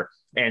we are,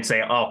 and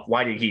say, oh,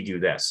 why did he do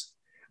this?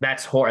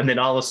 That's horrible. And then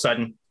all of a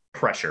sudden,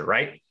 pressure,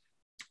 right?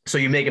 So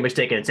you make a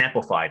mistake and it's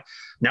amplified.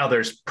 Now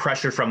there's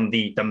pressure from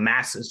the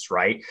masses,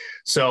 right?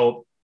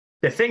 So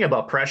the thing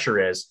about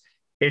pressure is,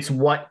 it's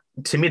what,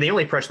 to me, the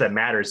only pressure that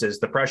matters is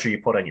the pressure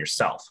you put on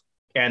yourself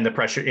and the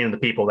pressure in the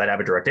people that have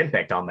a direct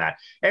impact on that.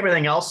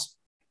 Everything else,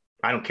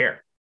 I don't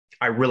care.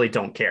 I really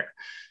don't care.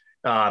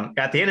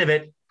 At the end of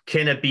it,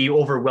 can it be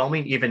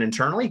overwhelming even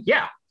internally?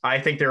 Yeah. I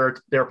think there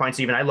are points,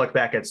 even I look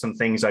back at some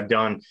things I've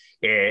done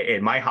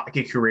in my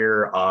hockey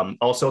career,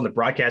 also in the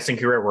broadcasting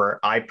career, where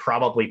I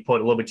probably put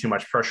a little bit too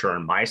much pressure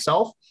on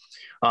myself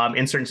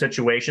in certain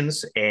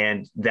situations.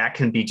 And that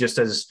can be just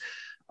as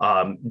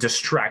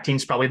distracting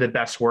is probably the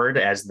best word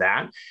as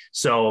that.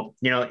 So,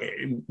 you know,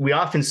 we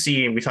often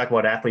see, and we talk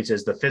about athletes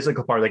as the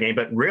physical part of the game,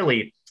 but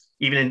really,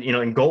 even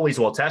in goalies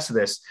will attest to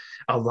this,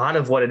 a lot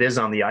of what it is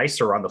on the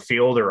ice or on the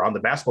field or on the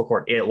basketball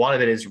court, a lot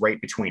of it is right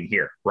between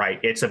here, right?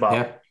 It's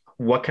about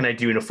what can I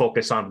do to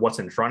focus on what's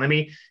in front of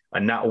me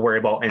and not worry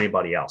about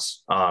anybody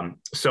else.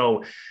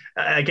 So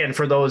again,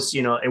 for those,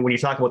 you know, and when you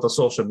talk about the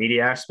social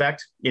media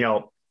aspect, you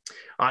know,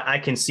 I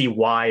can see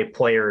why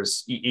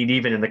players,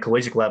 even in the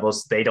collegiate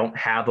levels, they don't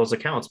have those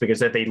accounts,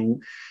 because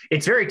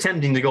it's very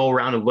tempting to go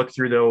around and look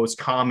through those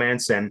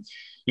comments, and,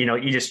 you know,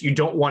 you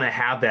don't want to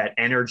have that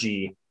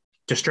energy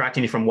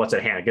distracting you from what's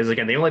at hand. Because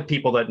again, the only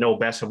people that know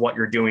best of what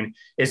you're doing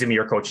is going to be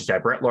your coaches,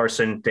 Brett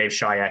Larson, Dave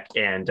Shayak,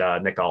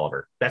 and Nick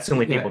Oliver. That's the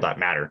only people that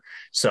matter.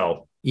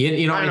 So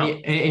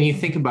And you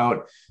think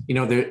about,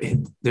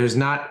 there's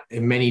not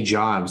many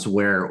jobs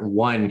where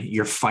one,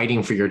 you're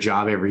fighting for your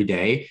job every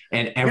day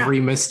and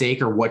every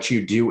mistake or what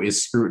you do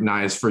is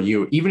scrutinized for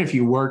you. Even if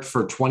you worked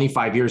for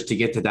 25 years to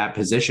get to that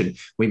position,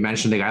 we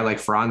mentioned a guy like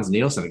Franz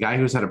Nielsen, a guy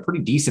who's had a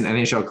pretty decent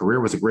NHL career,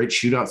 was a great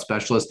shootout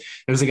specialist.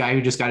 It was a guy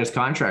who just got his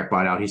contract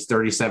bought out. He's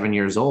 37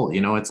 years old.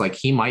 It's like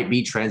he might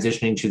be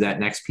transitioning to that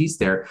next piece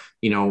there,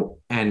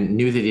 and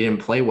knew that he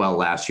didn't play well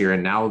last year.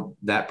 And now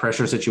that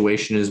pressure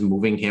situation is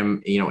moving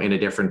him, in a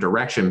different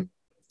direction.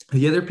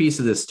 The other piece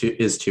of this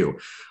too,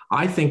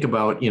 I think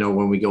about,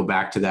 when we go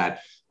back to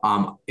that,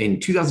 in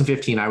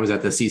 2015, I was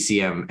at the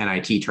CCM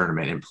NIT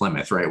tournament in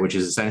Plymouth, right? Which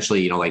is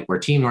essentially, like we're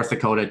Team North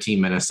Dakota,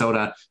 Team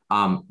Minnesota,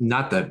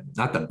 not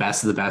the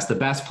best of the best. The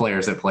best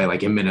players that play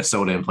like in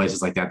Minnesota and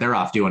places like that, they're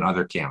off doing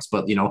other camps,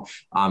 but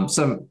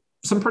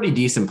some pretty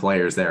decent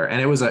players there.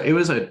 And it was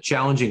a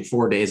challenging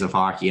 4 days of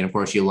hockey. And of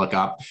course you look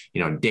up,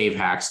 Dave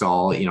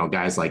Haxtell,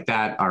 guys like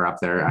that are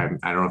up there.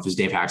 I don't know if it was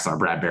Dave Haxtell or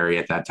Brad Berry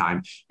at that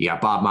time. You got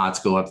Bob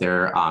Motzko up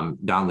there,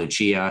 Don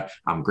Lucia,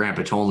 Grant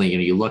Patolny,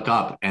 you look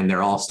up and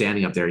they're all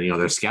standing up there,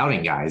 they're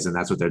scouting guys and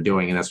that's what they're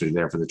doing. And that's what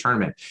they're there for the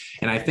tournament.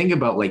 And I think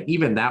about like,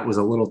 even that was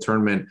a little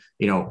tournament,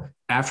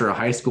 after a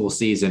high school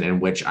season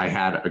in which I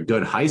had a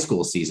good high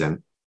school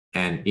season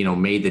and,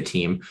 made the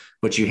team,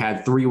 but you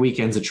had 3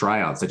 weekends of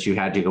tryouts that you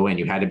had to go in.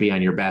 You had to be on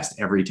your best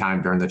every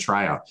time during the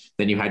tryout.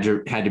 Then you had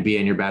to be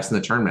on your best in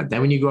the tournament.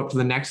 Then when you go up to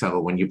the next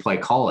level, when you play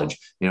college,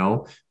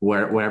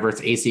 wherever it's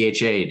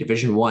ACHA,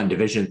 Division I,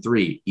 Division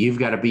III, you've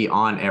got to be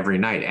on every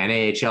night,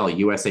 NAHL,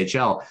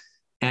 USHL.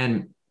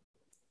 And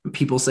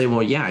people say,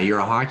 well, yeah, you're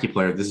a hockey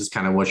player. This is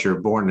kind of what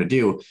you're born to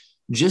do.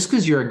 Just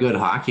because you're a good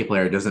hockey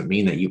player doesn't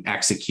mean that you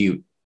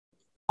execute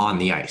on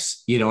the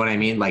ice. You know what I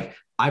mean? Like,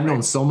 I've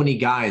known so many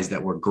guys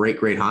that were great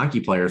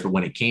hockey players, but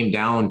when it came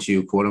down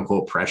to quote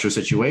unquote pressure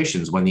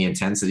situations, when the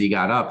intensity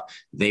got up,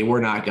 they were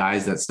not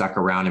guys that stuck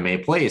around and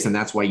made plays. And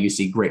that's why you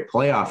see great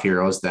playoff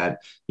heroes that,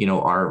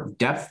 are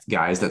depth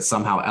guys that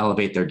somehow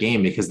elevate their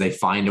game because they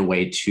find a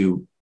way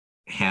to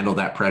handle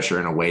that pressure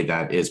in a way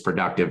that is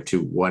productive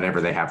to whatever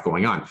they have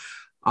going on.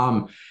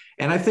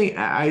 And I think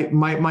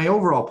my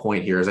overall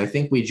point here is I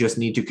think we just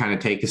need to kind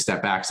of take a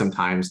step back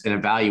sometimes and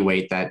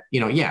evaluate that,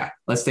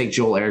 let's take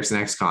Joel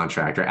Eriksson's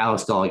contract or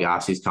Alex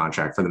Goligoski's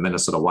contract for the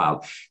Minnesota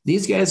Wild.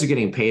 These guys are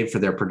getting paid for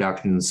their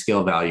production and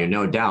skill value,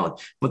 no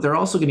doubt, but they're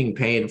also getting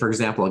paid, for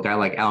example, a guy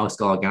like Alex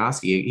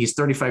Goligoski, he's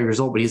 35 years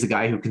old, but he's a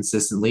guy who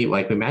consistently,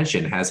 like we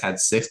mentioned, has had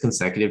 6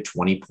 consecutive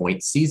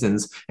 20-point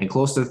seasons and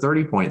close to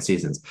 30-point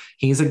seasons.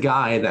 He's a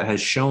guy that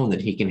has shown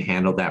that he can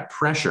handle that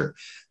pressure.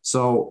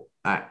 So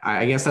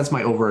I guess that's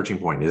my overarching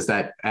point is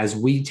that as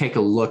we take a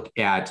look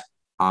at,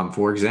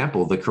 for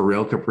example, the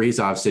Kirill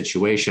Kaprizov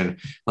situation,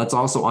 let's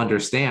also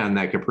understand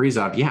that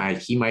Kaprizov,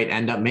 he might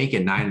end up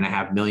making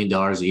 $9.5 million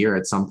a year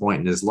at some point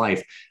in his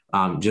life,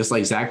 just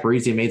like Zach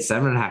Parise made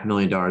 $7.5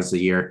 million a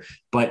year.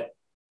 But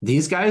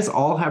these guys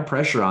all have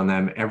pressure on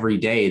them every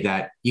day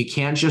that you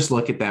can't just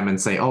look at them and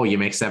say, oh, you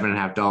make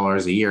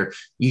 $7.5 a year.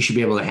 You should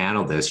be able to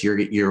handle this. You're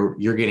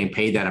getting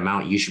paid that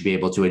amount. You should be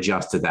able to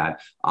adjust to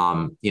that.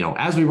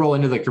 As we roll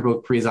into the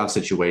Kaprizov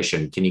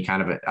situation, can you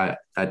kind of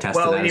attest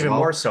to that? Well, even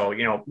more so,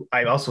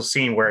 I've also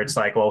seen where it's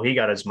like, well, he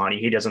got his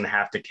money. He doesn't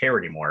have to care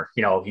anymore.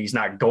 He's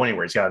not going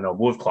anywhere. He's got a no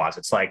move clause.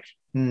 It's like,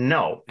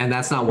 no. And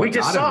that's not what we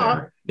just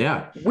saw.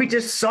 Yeah. We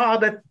just saw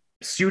that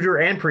Suter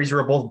and Parise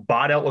were both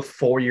bought out with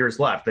 4 years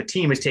left. The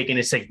team has taken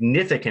a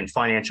significant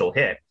financial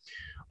hit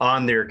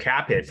on their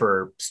cap hit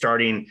for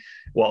starting,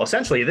 well,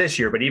 essentially this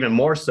year, but even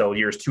more so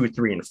years 2,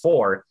 3, and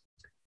 4.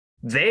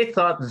 They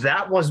thought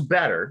that was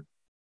better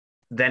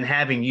than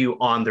having you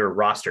on their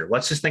roster.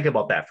 Let's just think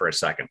about that for a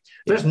second.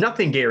 There's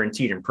nothing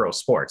guaranteed in pro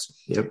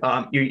sports. Yep.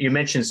 You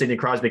mentioned Sidney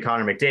Crosby,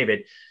 Connor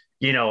McDavid,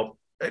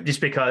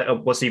 just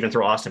because let's even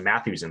throw Austin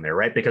Matthews in there,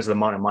 right? Because of the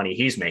amount of money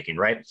he's making,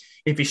 right?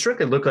 If you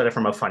strictly look at it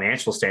from a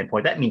financial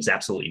standpoint, that means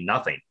absolutely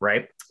nothing,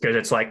 right? Because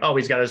it's like, oh,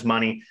 he's got his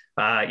money.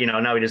 Now he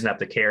doesn't have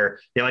to care.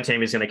 The only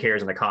time he's going to care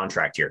is in the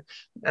contract year.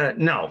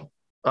 No,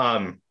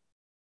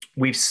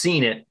 we've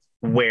seen it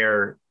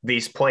where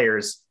these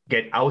players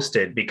get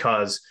ousted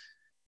because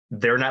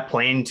they're not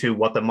playing to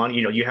what the money,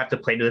 you have to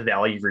play to the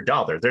value of your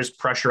dollar. There's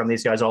pressure on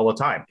these guys all the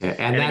time.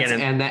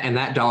 And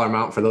that dollar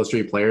amount for those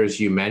 3 players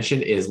you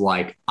mentioned is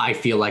like, I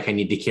feel like I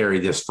need to carry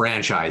this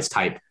franchise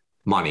type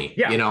money,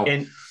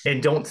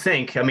 and don't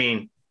think,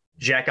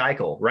 Jack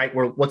Eichel, right?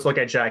 Let's look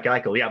at Jack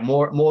Eichel. Yeah.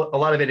 More, a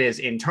lot of it is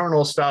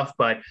internal stuff,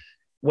 but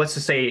let's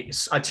just say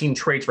a team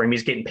trades for him.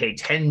 He's getting paid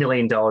 $10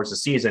 million a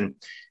season.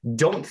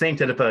 Don't think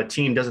that if a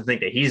team doesn't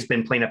think that he's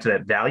been playing up to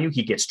that value,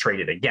 he gets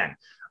traded again.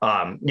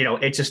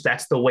 It's just,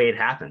 that's the way it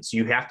happens.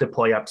 You have to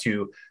play up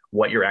to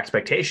what your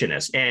expectation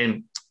is.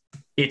 And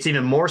it's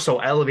even more so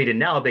elevated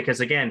now because,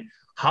 again,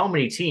 how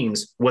many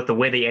teams with the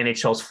way the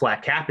NHL's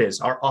flat cap is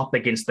are up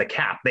against the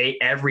cap?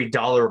 Every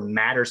dollar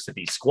matters to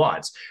these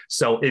squads.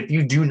 So if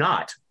you do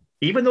not,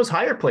 even those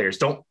higher players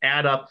don't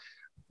add up.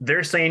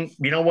 They're saying,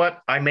 you know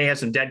what, I may have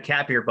some dead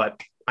cap here, but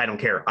I don't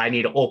care. I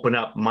need to open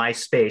up my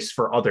space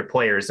for other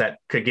players that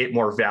could get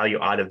more value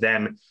out of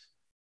them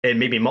and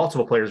maybe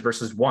multiple players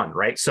versus one,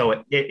 right?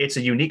 So it's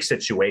a unique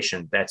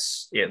situation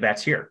that's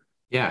here.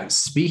 Yeah.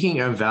 Speaking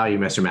of value,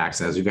 Mr.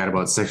 Max, as we've got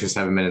about 6 or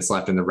 7 minutes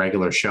left in the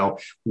regular show,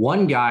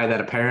 one guy that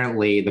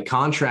apparently the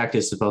contract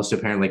is supposed to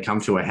apparently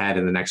come to a head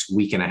in the next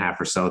week and a half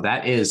or so,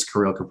 that is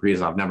Kirill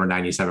Kaprizov, number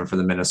 97 for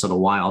the Minnesota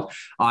Wild.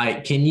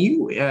 Can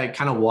you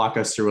kind of walk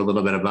us through a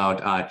little bit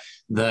about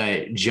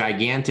the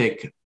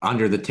gigantic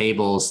under the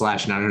table /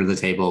 not under the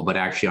table, but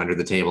actually under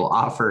the table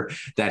offer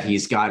that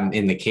he's gotten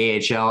in the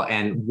KHL?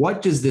 And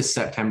what does this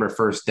September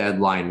 1st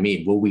deadline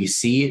mean? Will we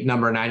see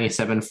number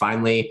 97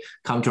 finally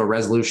come to a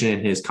resolution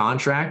in his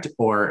contract?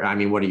 Or, I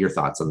mean, what are your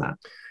thoughts on that?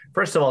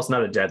 First of all, it's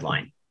not a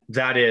deadline.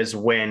 That is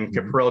when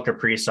Kirill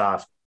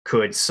Kaprizov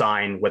could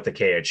sign with the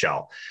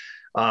KHL.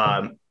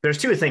 There's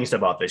two things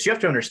about this. You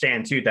have to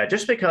understand too, that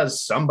just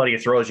because somebody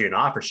throws you an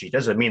offer sheet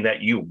doesn't mean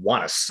that you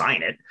want to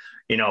sign it.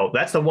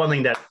 That's the one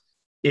thing that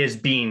is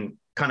being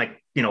kind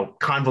of,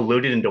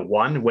 convoluted into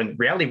one, when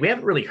reality, we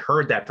haven't really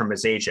heard that from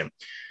his agent.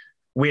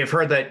 We have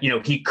heard that,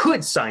 he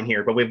could sign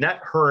here, but we've not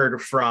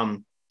heard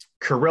from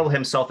Kirill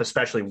himself,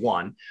 especially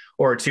one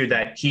or two,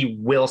 that he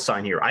will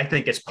sign here. I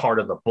think it's part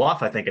of the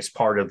bluff. I think it's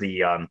part of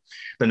the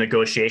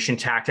negotiation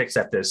tactics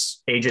that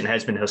this agent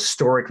has been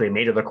historically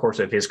made over the course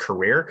of his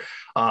career.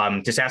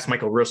 Just ask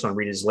Michael Russo and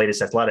read his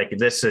latest Athletic.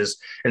 This is,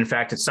 in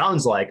fact, it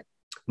sounds like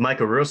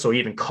Michael Russo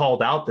even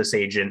called out this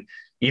agent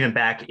even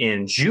back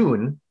in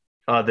June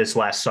this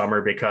last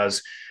summer,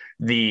 because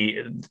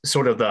the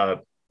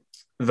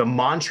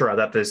mantra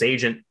that this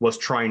agent was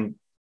trying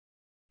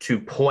to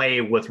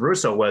play with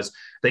Russo was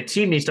the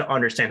team needs to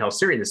understand how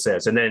serious this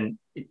is. And then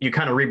you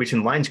kind of read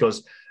between the lines,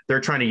 goes, they're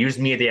trying to use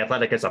me, the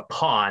Athletic, as a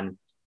pawn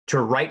to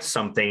write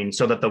something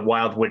so that the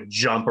Wild would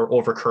jump or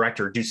overcorrect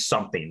or do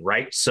something,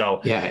 right?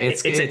 So yeah,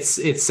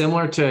 it's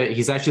similar to,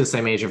 he's actually the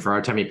same agent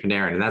for Artemi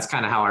Panarin, and that's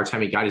kind of how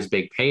Artemi got his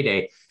big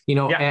payday.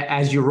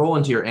 As you roll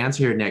into your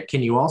answer here, Nick,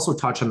 can you also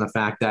touch on the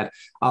fact that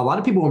a lot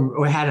of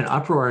people had an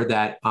uproar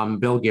that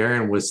Bill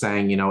Guerin was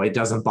saying, it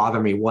doesn't bother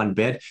me one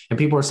bit, and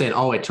people were saying,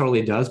 oh, it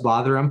totally does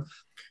bother him.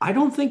 I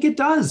don't think it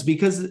does,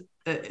 because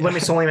let me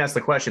ask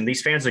the question.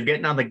 These fans are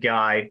getting on the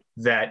guy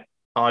that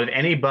out of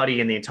anybody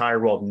in the entire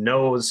world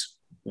knows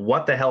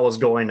what the hell is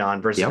going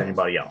on versus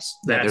anybody else.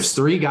 There's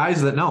three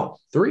guys that know.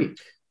 Three.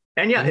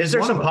 And is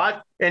there some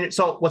and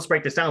so let's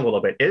break this down a little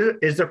bit.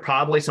 Is there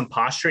probably some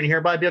posturing here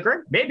by Bill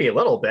Guerin? Maybe a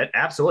little bit.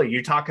 Absolutely.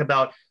 You talk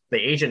about the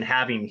agent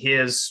having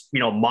his,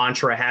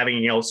 mantra,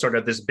 having, sort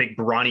of this big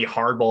brawny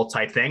hardball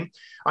type thing.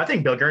 I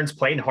think Bill Guerin's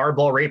playing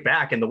hardball right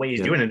back. And the way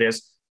he's doing it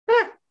is,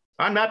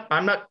 I'm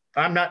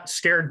not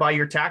scared by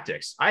your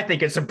tactics. I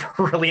think it's a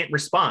brilliant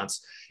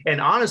response.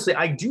 And honestly,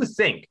 I do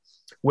think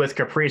with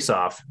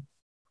Kaprizov,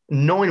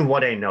 knowing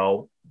what I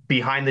know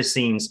behind the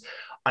scenes,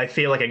 I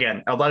feel like,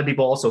 again, a lot of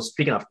people also,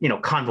 speaking of,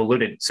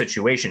 convoluted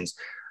situations,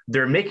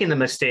 they're making the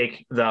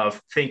mistake of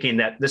thinking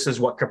that this is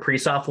what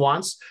Kaprizov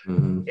wants,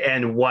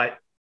 and what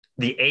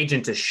the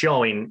agent is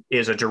showing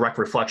is a direct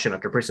reflection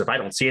of Kaprizov. I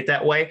don't see it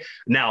that way.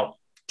 Now,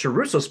 to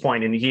Russo's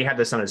point, and he had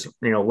this on his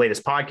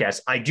latest podcast,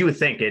 I do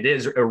think it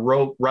is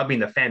rubbing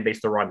the fan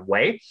base the wrong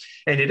way,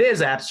 and it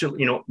is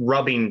absolutely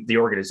rubbing the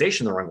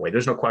organization the wrong way.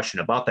 There's no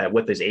question about that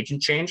with his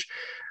agent change,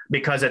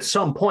 because at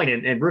some point,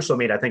 and Russo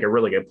made, I think, a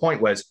really good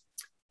point, was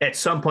at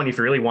some point, if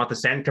you really want to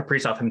stand,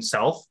 Kaprizov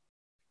himself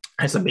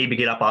has to maybe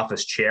get up off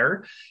his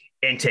chair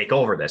and take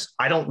over this.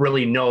 I don't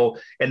really know.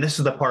 And this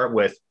is the part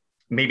with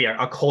maybe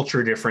a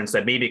culture difference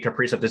that maybe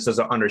Kaprizov just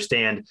doesn't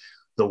understand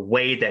the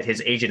way that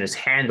his agent is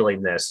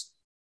handling this.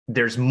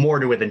 There's more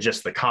to it than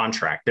just the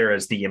contract. There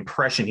is the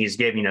impression he's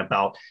giving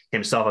about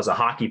himself as a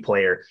hockey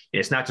player.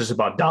 It's not just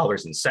about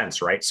dollars and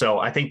cents, right? So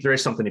I think there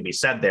is something to be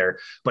said there,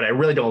 but I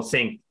really don't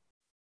think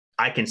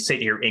I can sit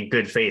here in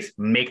good faith,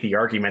 make the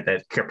argument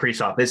that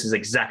Kaprizov, this is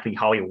exactly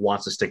how he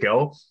wants us to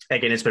go.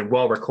 Again, it's been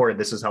well recorded.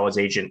 This is how his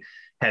agent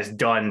has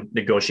done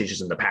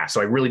negotiations in the past.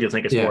 So I really do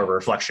think it's more of a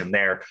reflection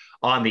there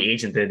on the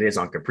agent than it is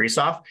on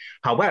Kaprizov.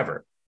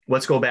 However,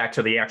 let's go back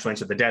to the actual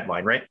answer of the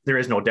deadline, right? There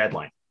is no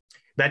deadline.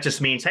 That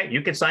just means, hey,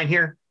 you can sign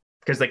here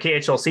because the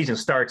KHL season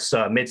starts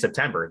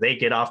mid-September. They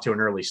get off to an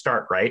early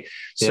start, right?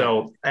 Yeah.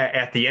 So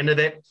at the end of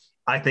it,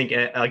 I think,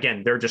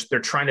 again, they're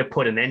trying to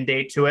put an end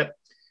date to it.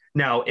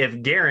 Now,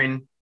 if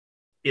Guerin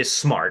is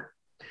smart,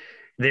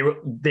 to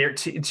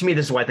me,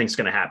 this is what I think is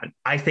going to happen.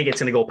 I think it's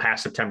going to go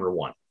past September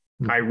 1.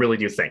 I really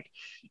do think.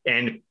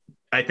 And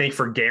I think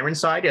for Guerin's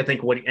side, I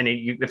think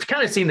you've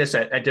kind of seen this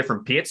at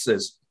different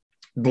pizzas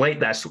late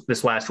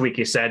this last week.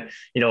 He said,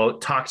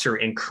 talks are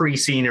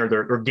increasing or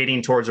they're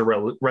getting towards a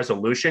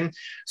resolution.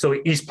 So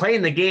he's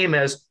playing the game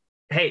as,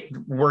 hey,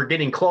 we're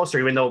getting closer,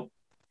 even though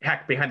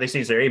heck, behind the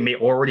scenes, there may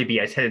already be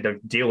a tentative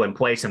deal in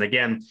place. And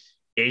again,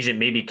 agent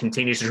maybe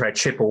continues to try to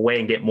chip away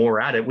and get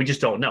more at it. We just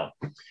don't know.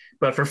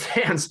 But for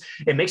fans,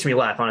 it makes me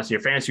laugh, honestly.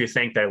 Your fans who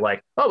think they're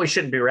like, oh, we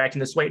shouldn't be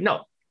reacting this way.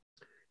 No,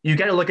 you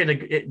got to look at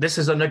it. This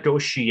is a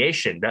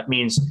negotiation. That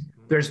means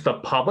there's the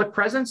public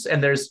presence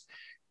and there's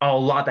a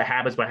lot that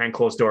happens behind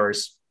closed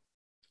doors.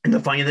 And the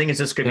funny thing is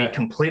this could be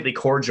completely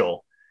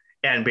cordial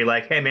and be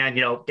like, hey, man,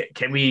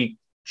 can we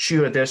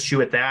shoot at this,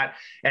 shoot at that.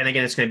 And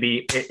again, it's going to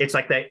be, it's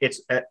like that.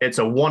 It's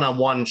a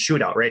one-on-one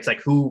shootout, right? It's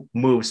like who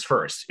moves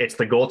first. It's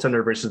the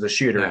goaltender versus the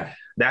shooter. Yeah.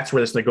 That's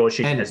where this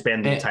negotiation has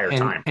been the entire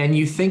time. And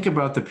you think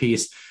about the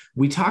piece,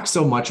 we talk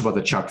so much about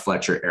the Chuck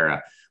Fletcher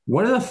era.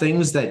 One of the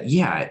things that,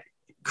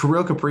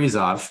 Kirill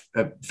Kaprizov,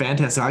 a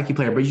fantastic hockey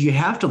player, but you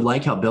have to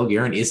like how Bill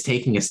Guerin is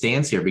taking a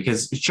stance here,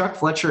 because Chuck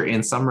Fletcher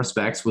in some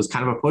respects was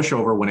kind of a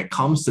pushover when it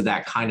comes to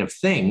that kind of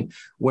thing,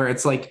 where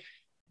it's like,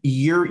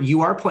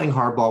 you are playing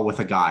hardball with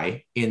a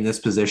guy in this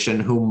position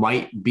who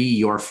might be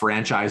your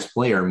franchise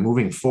player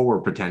moving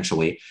forward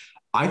potentially.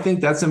 I think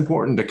that's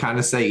important to kind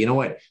of say, you know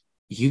what,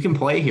 you can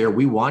play here.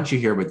 We want you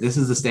here, but this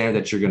is the standard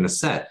that you're going to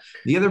set.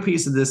 The other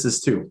piece of this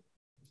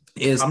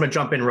is I'm going to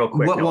jump in real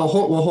quick.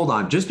 Hold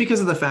on. Just because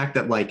of the fact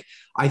that, like,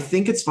 I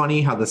think it's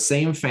funny how the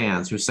same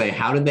fans who say,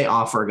 how did they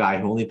offer a guy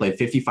who only played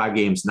 55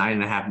 games,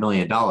 $9.5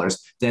 million,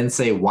 then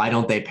say, why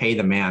don't they pay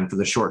the man for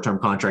the short-term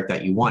contract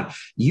that you want?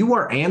 You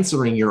are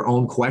answering your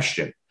own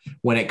question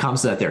when it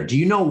comes to that there. Do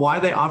you know why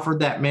they offered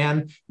that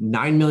man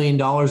 $9 million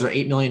or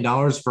 $8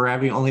 million for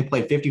having only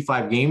played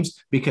 55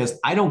 games? Because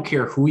I don't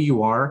care who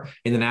you are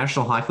in the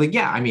National Hockey League.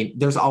 Yeah, I mean,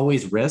 there's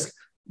always risk.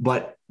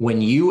 But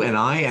when you and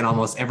I and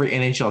almost every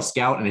NHL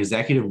scout and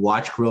executive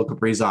watch Kirill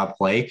Kaprizov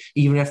play,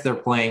 even if they're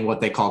playing what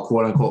they call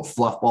quote unquote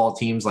fluff ball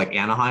teams like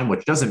Anaheim,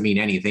 which doesn't mean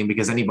anything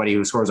because anybody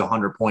who scores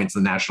 100 points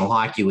in the National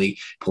Hockey League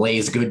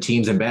plays good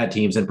teams and bad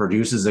teams and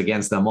produces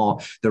against them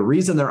all. The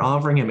reason they're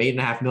offering him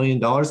 $8.5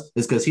 million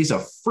is because he's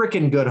a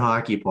freaking good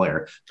hockey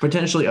player,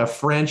 potentially a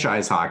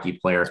franchise hockey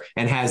player,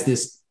 and has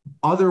this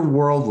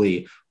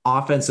otherworldly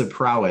offensive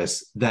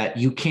prowess that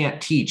you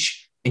can't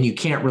teach and you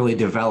can't really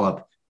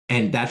develop.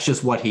 And that's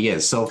just what he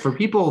is. So for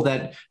people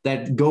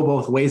that go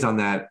both ways on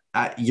that,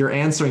 you're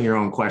answering your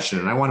own question.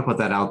 And I want to put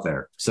that out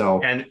there.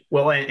 So, and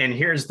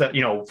here's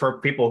the,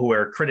 for people who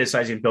are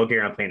criticizing Bill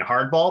Guerin playing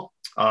hardball,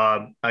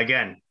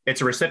 again,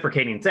 it's a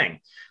reciprocating thing.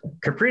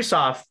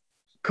 Kaprizov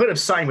could have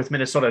signed with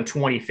Minnesota in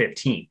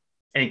 2015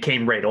 and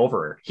came right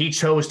over. He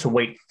chose to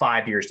wait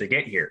 5 years to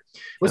get here.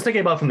 Let's think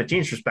about it from the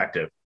team's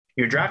perspective.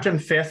 You draft him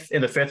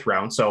in the fifth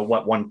round. So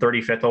what,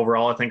 135th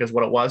overall, I think is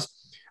what it was.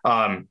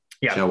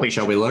 Yeah,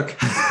 shall we look?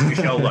 You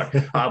shall look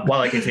while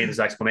I continue this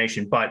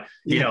explanation. But,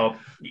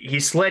 he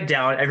slid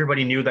down.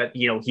 Everybody knew that,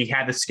 he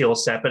had the skill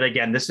set. But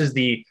again, this is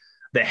the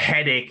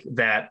headache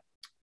that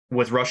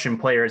with Russian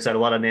players that a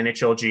lot of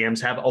NHL GMs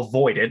have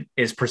avoided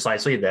is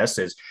precisely this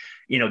is,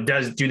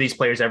 do these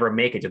players ever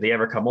make it? Do they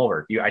ever come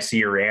over? I see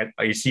your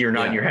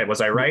nod in your head.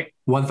 Was I right?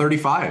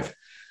 135.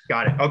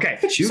 Got it. Okay.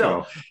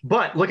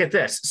 But look at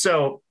this.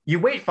 So you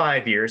wait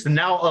 5 years and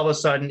now all of a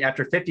sudden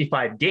after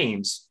 55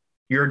 games,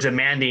 you're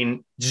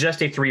demanding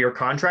just a 3-year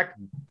contract.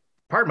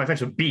 Pardon my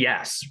French,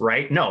 BS,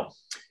 right? No.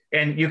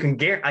 And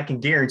I can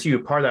guarantee you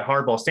part of that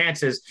hardball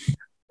stance is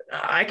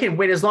I can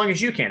wait as long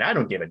as you can. I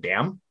don't give a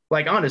damn.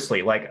 Like,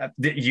 honestly,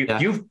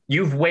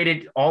 you've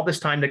waited all this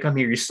time to come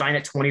here. You sign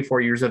at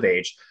 24 years of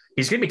age.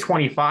 He's going to be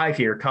 25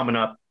 here coming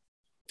up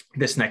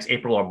this next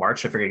April or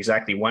March. I forget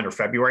exactly when, or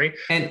February.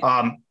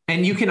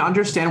 And you can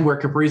understand where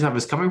Kaprizov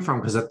is coming from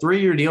because a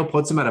 3-year deal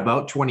puts him at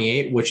about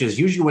 28, which is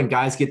usually when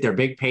guys get their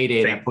big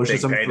payday that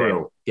pushes them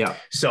through. Yeah.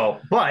 So,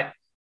 but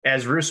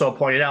as Russo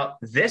pointed out,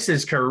 this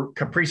is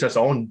Kaprizov's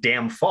own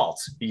damn fault.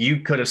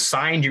 You could have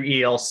signed your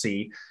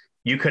ELC.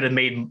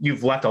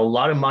 You've left a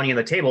lot of money on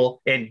the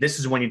table. And this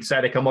is when you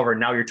decide to come over.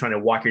 Now you're trying to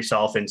walk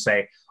yourself and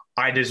say,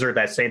 I deserve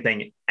that same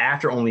thing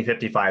after only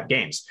 55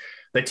 games.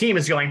 The team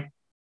is going,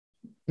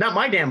 not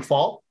my damn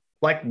fault.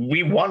 Like,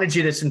 we wanted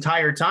you this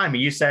entire time.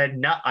 And you said,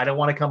 no, I don't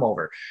want to come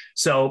over.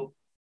 So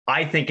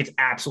I think it's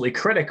absolutely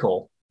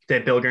critical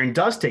that Bill Guerin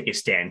does take a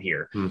stand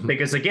here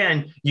because,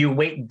 again, you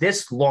wait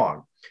this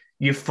long.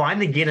 You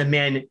finally get him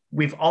in.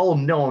 We've all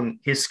known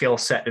his skill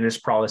set and his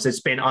prowess.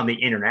 It's been on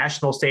the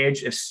international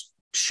stage. It's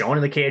shown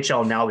in the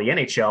KHL, now the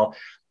NHL.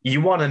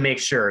 You want to make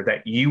sure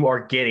that you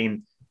are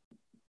getting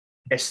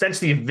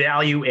essentially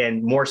value,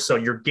 and more so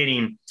you're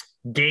getting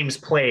games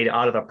played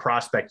out of the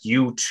prospect.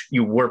 You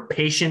were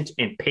patient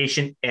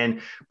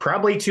and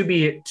probably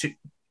to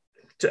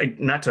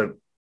not to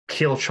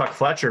kill Chuck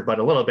Fletcher, but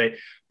a little bit,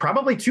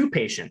 probably too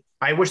patient.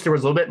 I wish there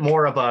was a little bit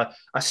more of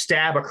a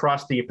stab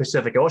across the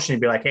Pacific Ocean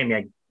and be like, hey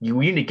man, you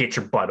need to get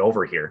your butt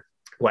over here.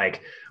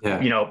 Like,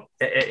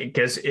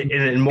 because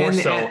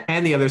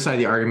and the other side of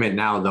the argument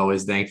now though,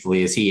 is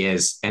thankfully is he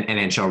is an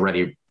NHL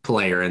ready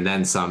player and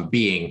then some,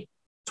 being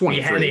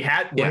 23.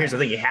 Here's the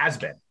thing. He has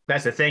been.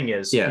 That's the thing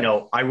is,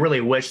 I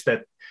really wish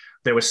that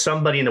there was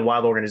somebody in the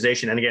Wild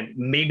organization. And again,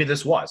 maybe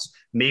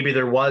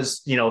there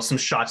was, some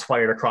shots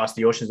fired across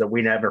the oceans that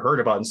we never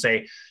heard about and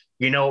say,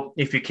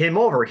 if you came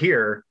over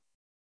here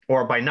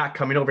or by not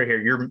coming over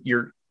here,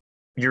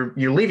 you're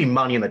leaving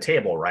money on the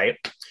table. Right.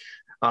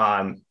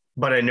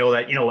 But I know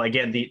that,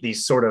 again,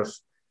 these sort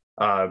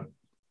of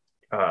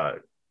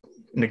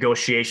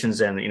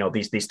negotiations and,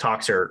 these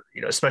talks are,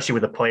 especially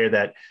with a player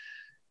that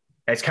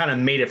has kind of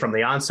made it from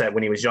the onset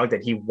when he was young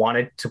that he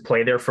wanted to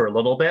play there for a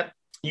little bit.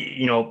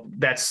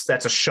 That's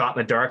a shot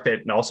in the dark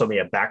that also may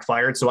have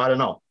backfired. So I don't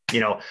know.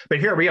 but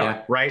here we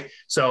are, right?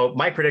 So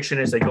my prediction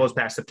is it goes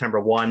past September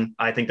 1.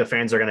 I think the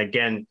fans are going to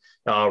again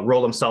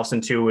roll themselves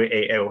into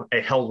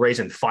a hell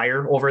raising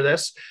fire over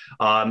this.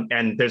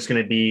 And there's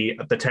going to be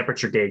the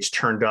temperature gauge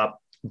turned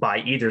up by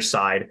either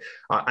side.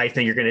 I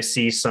think you're going to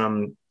see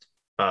some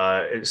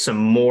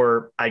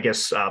more, I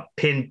guess,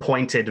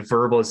 pinpointed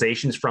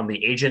verbalizations from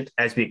the agent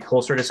as we get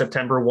closer to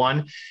September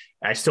 1.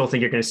 I still think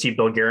you're going to see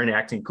Bill Guerin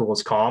acting cool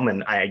as calm.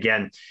 And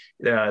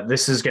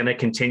this is going to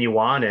continue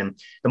on. And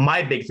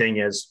my big thing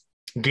is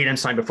get him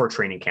signed before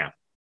training camp.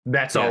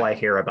 That's all I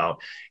hear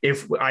about.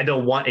 If I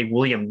don't want a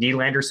William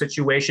Nylander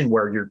situation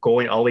where you're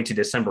going all the way to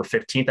December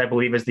 15th, I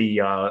believe is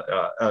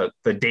the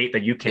date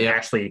that you can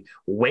actually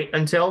wait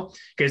until,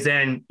 because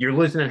then you're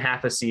losing in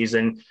half a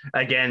season.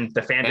 Again,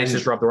 the fan base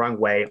is rubbed the wrong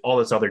way, all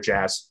this other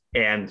jazz.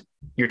 And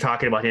you're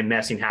talking about him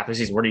missing half a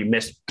season where he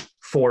missed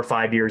 4 or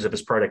 5 years of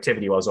his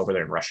productivity while I was over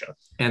there in Russia.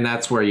 And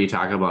that's where you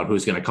talk about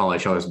who's going to call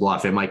each other's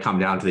bluff. It might come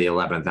down to the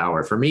 11th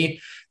hour. For me,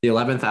 the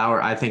 11th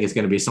hour, I think is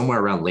going to be somewhere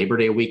around Labor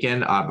Day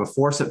weekend,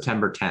 before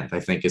September 10th, I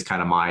think is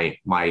kind of my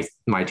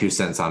 2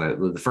 cents on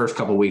it. The first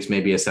couple of weeks,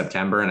 maybe is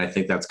September. And I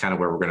think that's kind of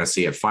where we're going to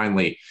see it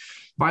finally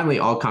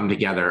all come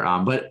together.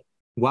 But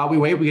while we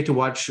wait, we get to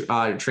watch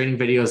training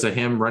videos of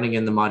him running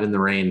in the mud in the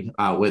rain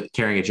with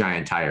carrying a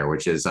giant tire,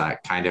 which is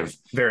kind of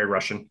very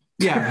Russian.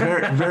 Yeah,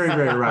 very, very,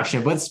 very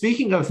Russian. But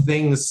speaking of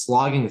things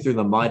slogging through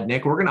the mud,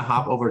 Nick, we're going to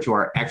hop over to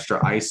our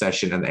extra ice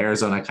session and the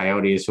Arizona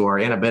Coyotes, who are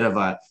in a bit of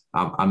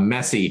a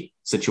messy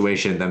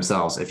situation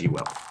themselves, if you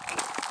will.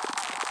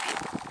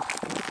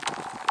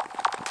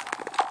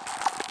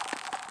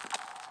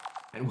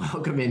 And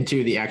welcome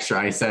into the extra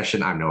ice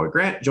session. I'm Noah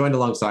Grant, joined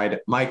alongside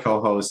my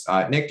co-host,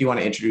 Nick. Do you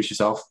want to introduce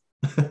yourself?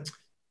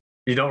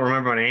 You don't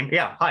remember my name?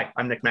 Yeah. Hi,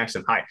 I'm Nick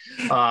Maxon. Hi.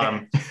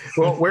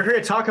 Well, we're here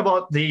to talk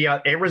about the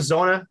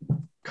Arizona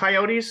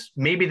Coyotes,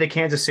 maybe the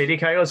Kansas City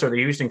Coyotes or the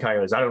Houston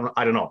Coyotes. I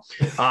don't know.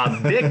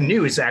 Big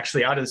news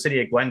actually out of the city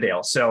of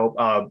Glendale.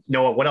 So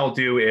Noah, what I'll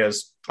do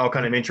is I'll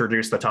kind of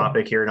introduce the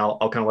topic here and I'll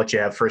kind of let you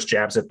have first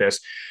jabs at this.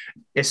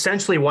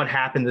 Essentially what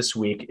happened this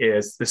week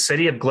is the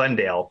city of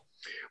Glendale,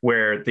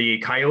 where the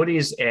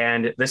Coyotes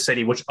and this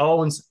city, which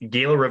owns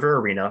Gila River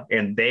Arena,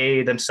 and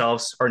they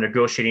themselves are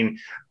negotiating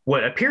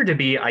what appeared to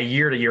be a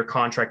year-to-year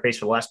contract based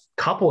for the last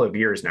couple of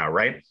years now,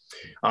 right?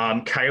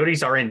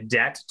 Coyotes are in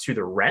debt to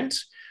the rent.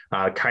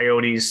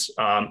 Coyotes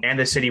and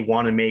the city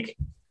want to make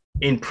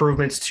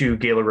improvements to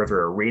Gila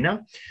River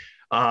Arena.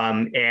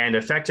 And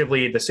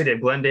effectively, the city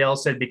of Glendale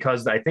said,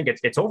 because I think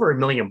it's over $1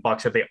 million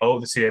that they owe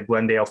the city of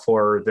Glendale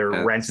for their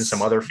rents and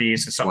some other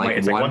fees. It's something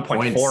it's like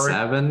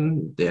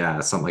 1.4. Yeah,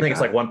 something like that. I think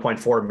it's like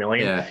 1.4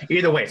 million. Yeah.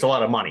 Either way, it's a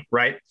lot of money,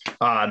 right?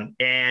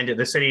 And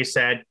the city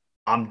said,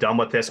 I'm done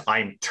with this.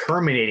 I'm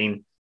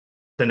terminating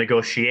the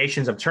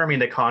negotiations. I'm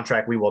terminating the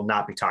contract. We will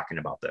not be talking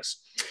about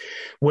this.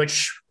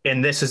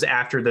 And this is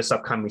after this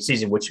upcoming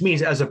season, which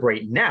means as of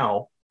right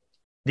now,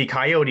 the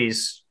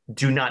Coyotes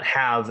do not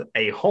have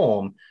a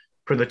home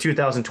for the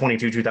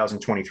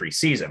 2022-2023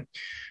 season.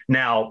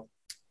 Now,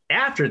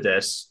 after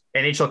this,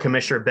 NHL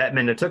Commissioner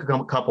Bettman, it took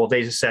a couple of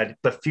days, and said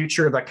the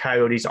future of the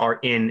Coyotes are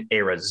in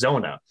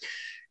Arizona.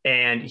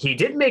 And he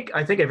did make,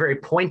 I think, a very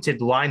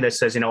pointed line that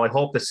says, I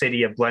hope the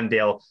city of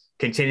Glendale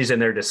continues in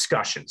their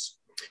discussions.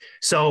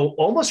 So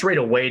almost right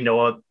away,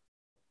 Noah,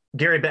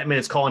 Gary Bettman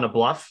is calling a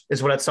bluff,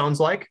 is what it sounds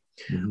like.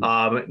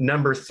 Mm-hmm.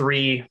 Number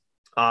 3,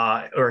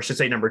 or I should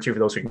say number 2 for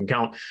those who can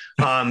count.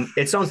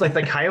 It sounds like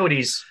the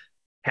Coyotes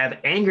have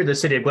angered the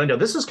city of Glendale.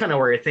 This is kind of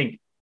where I think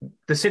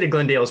the city of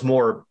Glendale is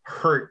more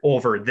hurt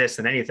over this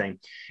than anything.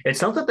 It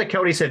sounds like the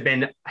Coyotes have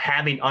been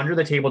having under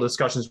the table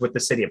discussions with the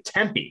city of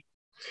Tempe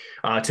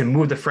to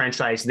move the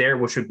franchise there,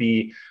 which would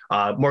be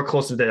more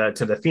close to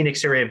the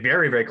Phoenix area,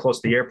 very, very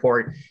close to the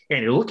airport.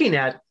 And you're looking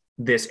at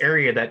this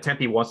area that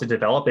Tempe wants to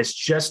develop. Is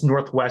just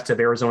northwest of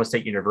Arizona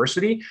State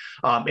University.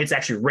 It's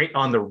actually right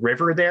on the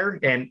river there.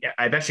 And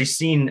I've actually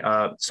seen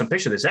some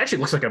pictures of this. It actually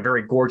looks like a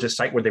very gorgeous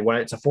site where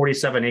it's a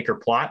 47-acre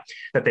plot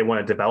that they want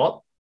to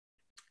develop.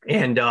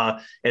 And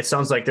it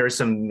sounds like there's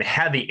some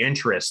heavy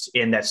interest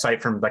in that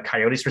site from the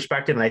Coyotes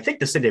perspective. And I think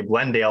the city of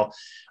Glendale,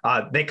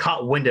 they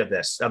caught wind of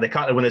this. They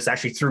caught wind of this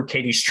actually through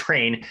Katie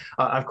Strain,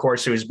 of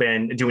course, who's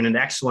been doing an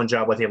excellent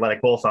job with the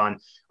Athletic, both on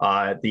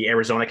the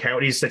Arizona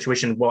Coyotes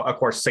situation. Well, of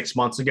course, 6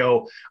 months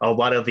ago, a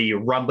lot of the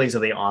rumblings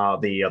of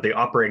the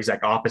upper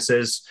exec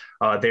offices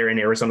there in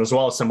Arizona, as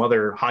well as some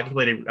other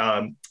hockey-related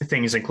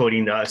things,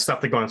 including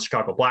stuff that go on the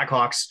Chicago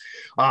Blackhawks.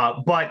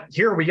 But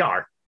here we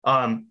are.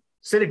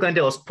 City of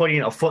Glendale is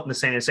putting a foot in the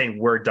sand and saying,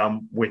 we're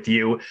done with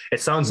you.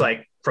 It sounds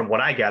like, from what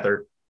I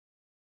gather,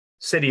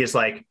 city is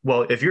like,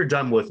 well, if you're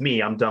done with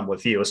me, I'm done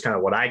with you, is kind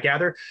of what I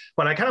gather.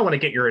 But I kind of want to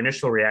get your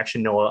initial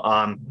reaction,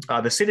 Noah,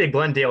 the city of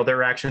Glendale,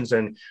 their actions,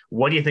 and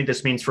what do you think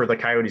this means for the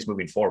Coyotes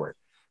moving forward?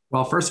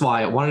 Well, first of all,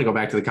 I wanted to go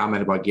back to the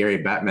comment about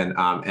Gary Bettman.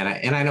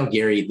 And I know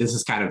Gary, this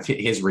is kind of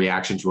his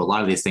reaction to a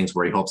lot of these things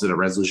where he hopes that a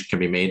resolution can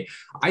be made.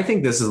 I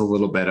think this is a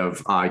little bit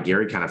of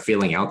Gary kind of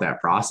feeling out that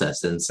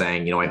process and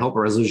saying, I hope a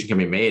resolution can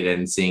be made,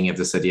 and seeing if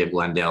the city of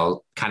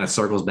Glendale kind of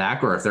circles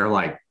back, or if they're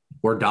like,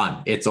 we're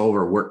done, it's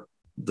over,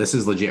 this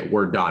is legit.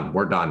 We're done.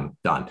 We're done.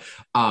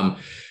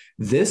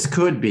 This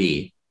could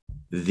be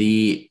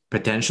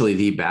potentially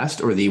the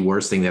best or the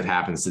worst thing that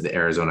happens to the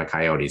Arizona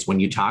Coyotes. When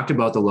you talked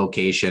about the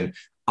location,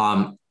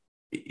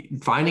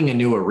 finding a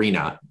new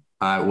arena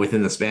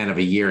within the span of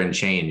a year and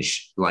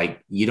change,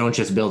 like you don't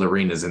just build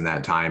arenas in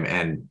that time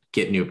and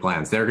get new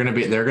plans. They're going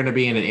to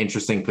be in an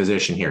interesting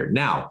position here.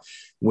 Now,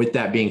 with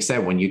that being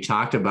said, when you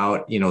talked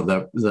about,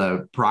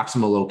 the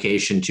proximal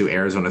location to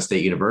Arizona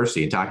State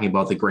University and talking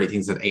about the great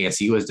things that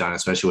ASU has done,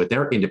 especially with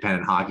their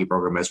independent hockey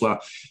program as well,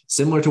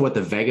 similar to what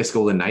the Vegas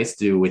Golden Knights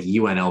do with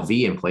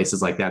UNLV and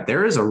places like that,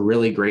 there is a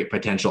really great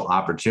potential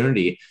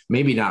opportunity,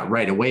 maybe not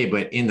right away,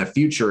 but in the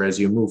future, as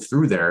you move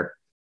through there,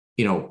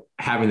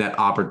 having that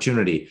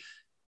opportunity.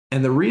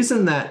 And the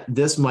reason that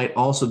this might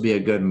also be a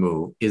good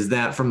move is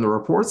that from the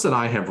reports that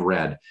I have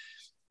read,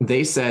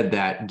 they said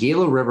that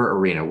Gila River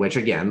Arena, which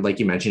again, like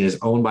you mentioned, is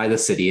owned by the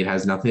city. It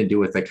has nothing to do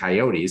with the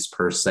Coyotes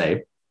per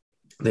se.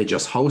 They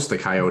just host the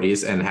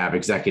Coyotes and have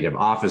executive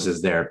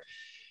offices there.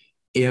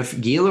 If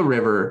Gila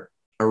River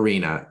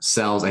Arena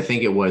sells, I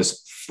think it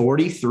was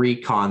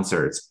 43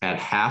 concerts at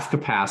half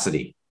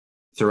capacity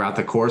throughout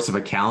the course of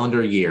a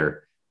calendar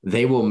year,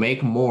 they will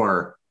make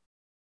more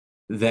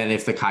than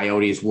if the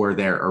Coyotes were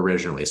there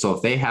originally. So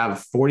if they have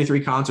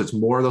 43 concerts,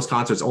 more of those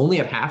concerts only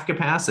at half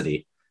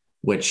capacity,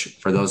 which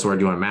for those who are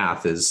doing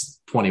math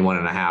is 21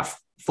 and a half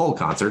full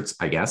concerts,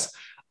 I guess,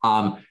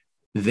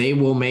 they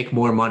will make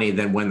more money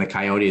than when the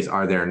Coyotes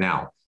are there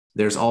now.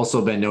 There's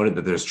also been noted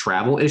that there's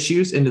travel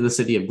issues into the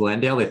city of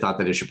Glendale. They thought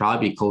that it should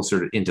probably be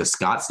closer into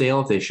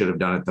Scottsdale if they should have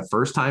done it the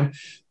first time.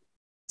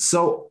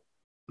 So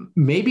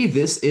maybe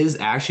this is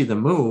actually the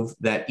move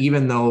that,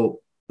 even though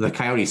the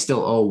Coyotes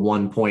still owe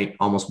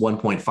almost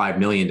 $1.5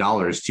 million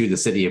to the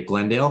city of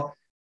Glendale,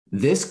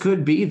 this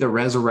could be the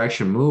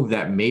resurrection move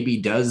that maybe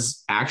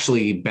does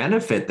actually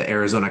benefit the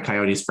Arizona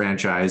Coyotes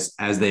franchise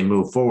as they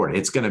move forward.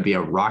 It's going to be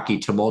a rocky,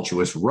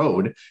 tumultuous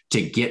road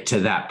to get to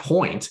that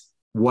point.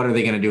 What are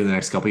they going to do in the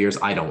next couple of years?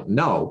 I don't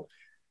know.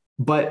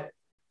 But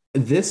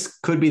this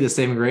could be the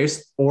saving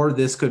grace, or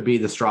this could be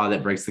the straw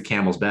that breaks the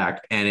camel's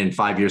back. And in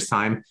 5 years'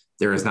 time,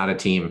 there is not a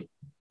team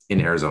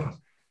in Arizona.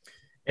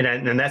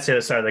 And that's the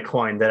other side of the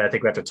coin that I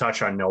think we have to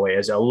touch on, Noah,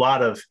 is a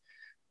lot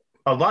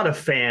of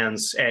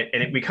fans,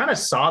 and we kind of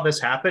saw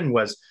this happen,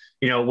 was,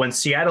 when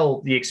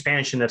the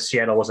expansion of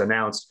Seattle was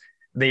announced,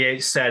 they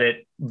said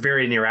it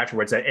very near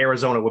afterwards that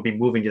Arizona would be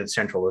moving to the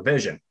Central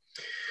Division.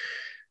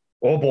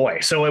 Oh boy.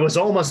 So it was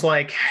almost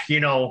like,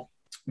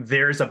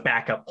 there's a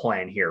backup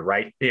plan here,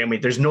 right? I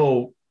mean, there's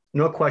no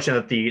question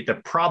that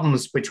the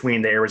problems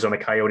between the Arizona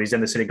Coyotes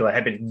and the city of Glendale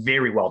have been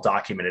very well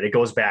documented. It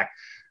goes back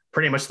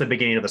pretty much to the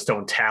beginning of the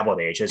Stone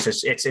Tablet Age. It's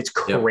just, it's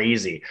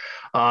crazy.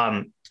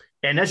 Yep.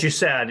 And as you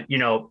said,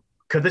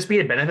 could this be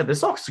a benefit?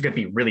 This also going to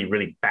be really,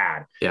 really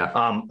bad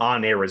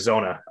on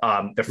Arizona,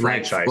 the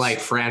franchise. Like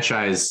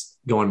franchise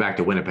going back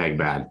to Winnipeg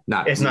bad.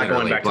 It's not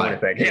going back to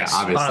Winnipeg. Yeah,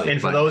 obviously. And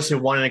for those who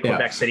want to go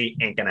back city,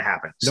 ain't going to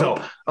happen. Nope.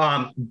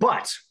 So,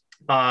 but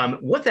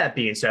with that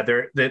being said,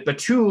 the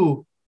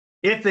two,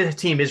 if the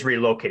team is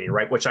relocating,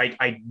 right, which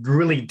I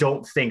really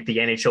don't think the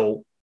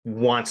NHL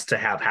wants to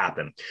have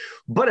happen.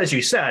 But as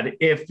you said,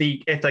 if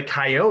the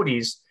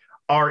Coyotes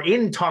are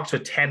in talks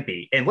with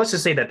Tempe, and let's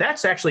just say that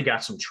that's actually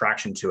got some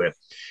traction to it,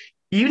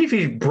 even if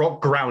you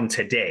broke ground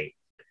today,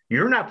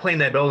 you're not playing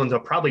that building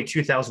until probably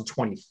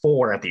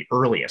 2024 at the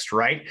earliest,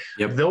 right?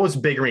 Yep. Those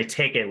big arenas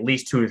take at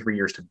least 2 to 3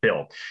 years to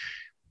build.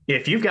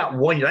 If you've got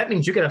 1 year, that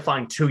means you got to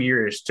find 2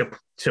 years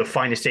to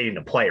find a stadium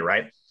to play,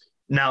 right?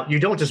 Now, you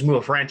don't just move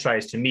a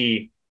franchise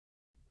to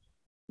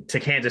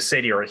Kansas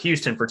City or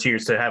Houston for 2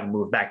 years to have them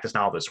move back. That's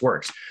not how this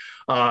works.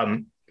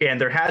 And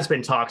there has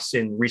been talks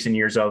in recent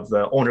years of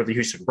the owner of the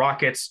Houston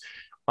Rockets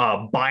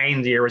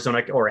buying the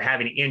Arizona, or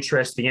having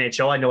interest. The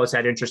NHL, I know, has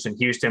had interest in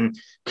Houston.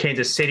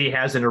 Kansas City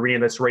has an arena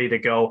that's ready to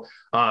go.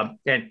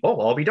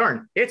 I'll be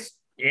darned, it's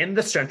in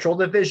the Central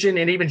Division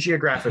and even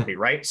geographically,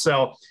 right?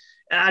 So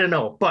I don't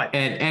know, but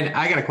and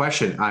I got a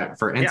question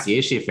for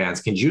NCHC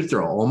fans. Can you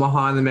throw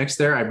Omaha in the mix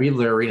there? I believe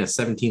their arena is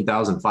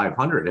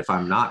 17,500, if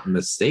I'm not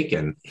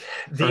mistaken.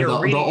 The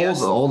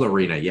old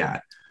arena, yeah.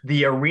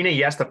 The arena,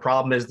 yes. The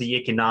problem is the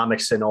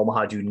economics in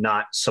Omaha do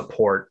not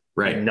support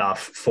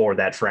enough for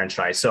that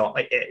franchise. So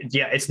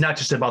it's not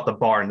just about the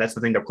barn. That's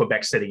the thing that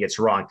Quebec City gets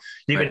wrong.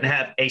 You can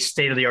have a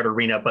state-of-the-art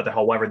arena, but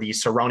however, the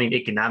surrounding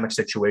economic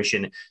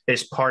situation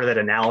is part of that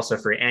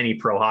analysis for any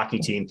pro hockey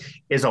team.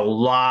 Is a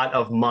lot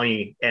of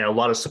money and a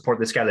lot of support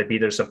that's got to be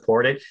there to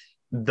support it.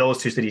 Those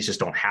two cities just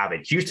don't have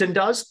it. Houston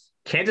does.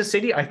 Kansas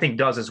City, I think,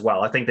 does as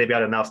well. I think they've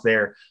got enough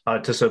there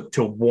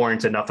to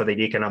warrant enough of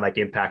the economic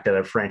impact that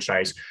a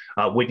franchise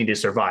would need to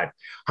survive.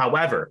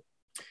 However,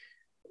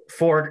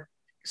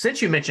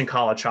 since you mentioned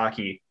college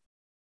hockey,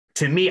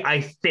 to me,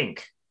 I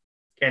think,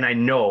 and I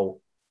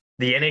know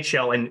the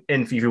NHL, and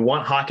if you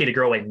want hockey to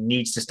grow, it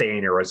needs to stay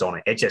in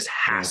Arizona. It just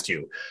has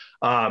to.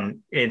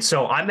 And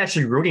so I'm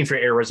actually rooting for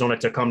Arizona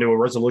to come to a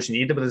resolution,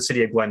 either with the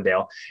city of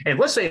Glendale. And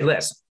let's say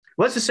this.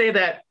 Let's just say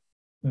that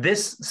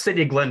this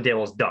city of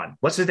Glendale is done.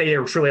 Let's just say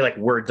they're truly like,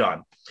 we're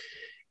done.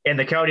 And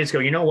the Coyotes go,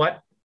 you know what?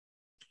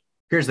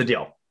 here's the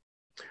deal.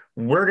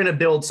 We're going to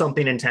build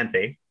something in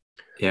Tempe.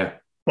 Yeah.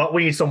 But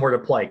we need somewhere to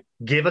play.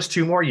 Give us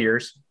 2 more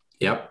years.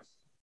 Yep.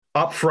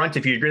 Up front,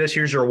 if you agree this,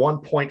 here's your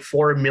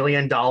 $1.4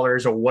 million or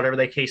whatever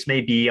the case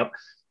may be.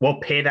 We'll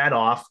pay that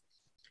off.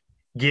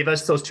 Give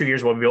us those 2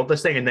 years. We'll build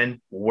this thing, and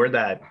then we're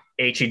the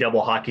HE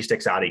double hockey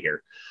sticks out of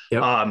here.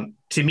 Yep.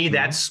 To me,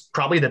 that's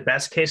probably the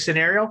best case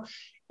scenario.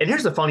 And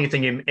here's the funny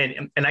thing,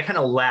 and I kind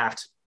of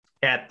laughed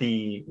at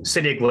the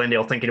city of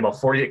Glendale thinking about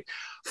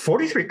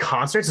 43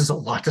 concerts is a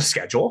lot to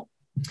schedule.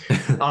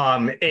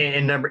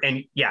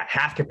 and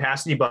half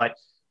capacity, but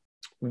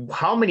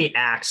how many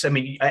acts? I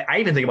mean, I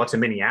even think about to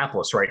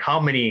Minneapolis, right? How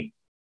many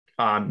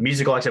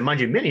musical acts? And mind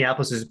you,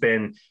 Minneapolis has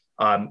been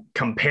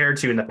compared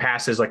to in the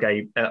past as like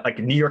a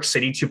New York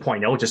City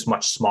 2.0, just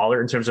much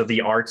smaller in terms of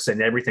the arts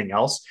and everything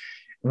else.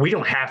 We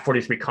don't have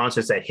 43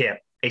 concerts that hit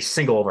a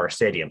single of our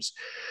stadiums.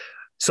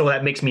 So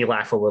that makes me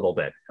laugh a little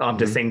bit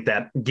to think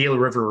that Gila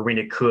River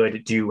Arena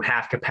could do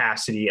half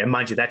capacity. And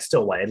mind you, that's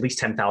still at least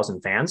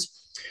 10,000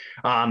 fans.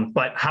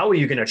 But how are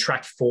you going to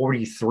attract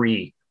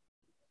 43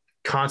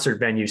 concert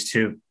venues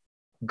to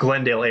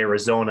Glendale,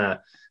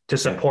 Arizona to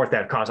support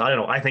that cost? I don't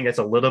know. I think that's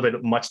a little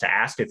bit much to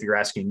ask if you're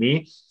asking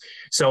me.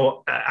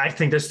 So I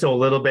think there's still a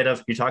little bit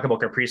of, you talk about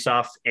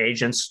Kaprizov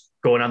agents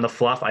going on the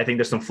fluff. I think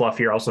there's some fluff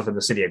here also from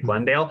the city of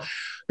Glendale,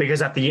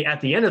 because at the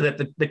end of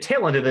it, the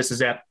tail end of this is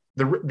that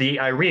the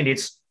arena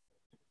needs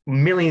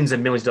millions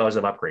and millions of dollars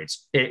of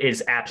upgrades. It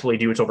is absolutely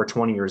due. It's over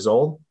 20 years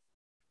old.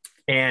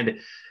 And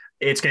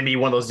it's going to be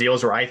one of those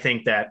deals where I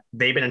think that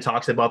they've been in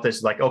talks about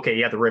this. Like, okay,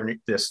 yeah,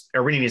 this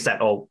arena needs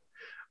that. Oh,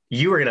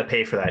 you are going to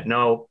pay for that.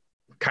 No,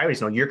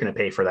 Coyotes, no, you're going to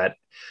pay for that.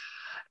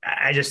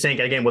 I just think,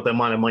 again, with the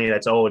amount of money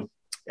that's owed,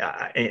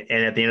 and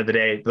at the end of the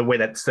day, the way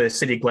that the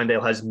city of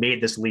Glendale has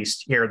made this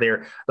lease here or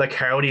there, the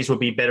Coyotes would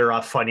be better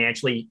off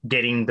financially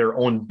getting their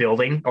own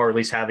building, or at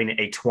least having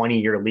a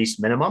 20-year lease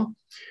minimum.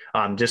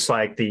 Just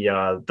like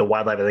the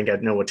Wildlife, I think I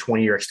know a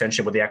 20-year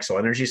extension with the Xcel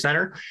Energy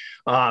Center.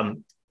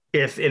 And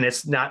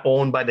it's not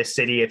owned by the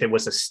city, if it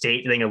was a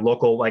state thing, a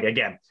local, like,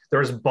 again,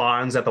 there's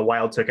bonds that the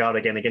Wild took out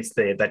again against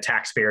the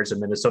taxpayers in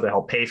Minnesota to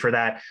help pay for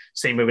that.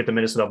 Same way with the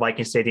Minnesota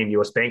Viking Stadium,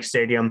 US Bank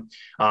Stadium.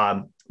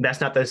 That's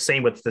not the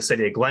same with the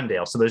city of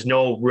Glendale. So there's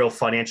no real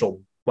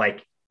financial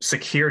like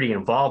security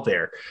involved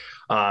there.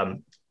 I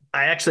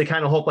actually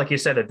kind of hope, like you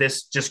said, that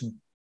this just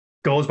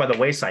goes by the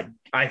wayside.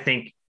 I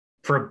think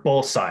for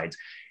both sides.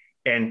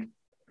 And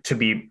to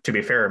be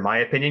fair, in my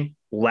opinion,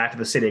 laugh at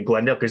the city of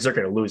Glendale, because they're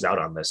going to lose out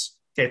on this.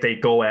 If they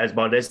go as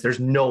about this, there's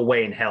no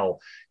way in hell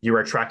you're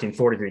attracting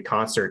 43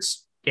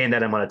 concerts in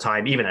that amount of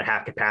time, even at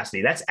half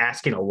capacity. That's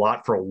asking a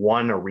lot for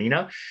one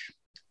arena.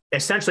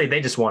 Essentially,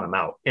 they just want them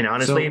out. And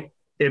honestly,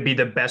 it'd be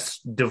the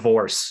best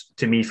divorce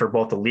to me for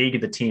both the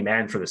league, the team,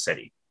 and for the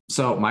city.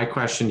 So my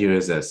question to you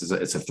is this: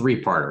 it's a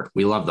 3-parter.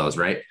 We love those,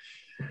 right?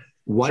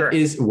 What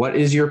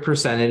is your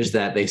percentage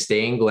that they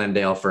stay in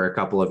Glendale for a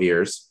couple of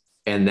years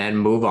and then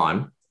move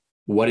on?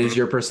 What is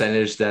your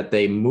percentage that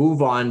they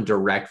move on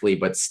directly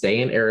but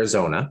stay in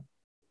Arizona?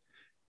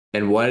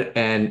 And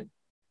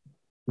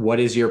what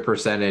is your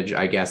percentage,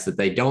 I guess, that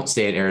they don't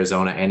stay in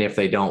Arizona? And if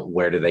they don't,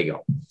 where do they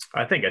go?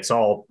 I think it's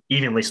all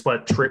evenly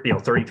split,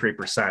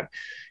 33%.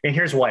 And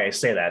here's why I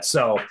say that.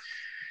 So,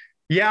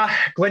 yeah,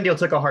 Glendale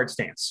took a hard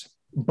stance,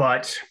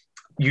 but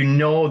you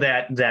know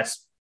that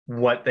that's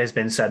what has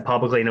been said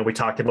publicly. You know, we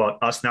talked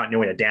about us not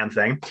knowing a damn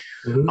thing.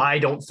 Mm-hmm. I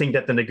don't think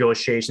that the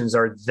negotiations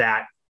are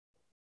that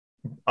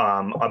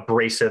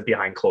abrasive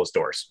behind closed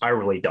doors. I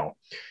really don't.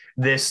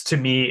 This to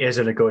me is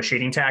a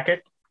negotiating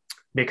tactic,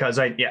 because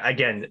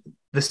again,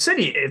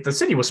 if the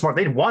city was smart,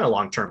 they'd want a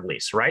long-term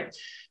lease, right?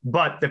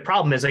 But the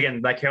problem is,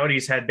 again, the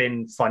Coyotes had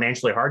been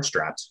financially hard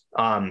strapped.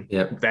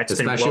 That's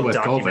especially been well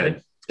documented,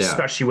 COVID. Yeah.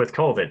 Especially with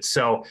COVID.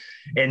 So,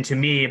 and to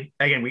me,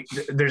 again,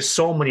 there's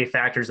so many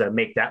factors that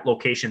make that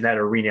location, that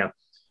arena,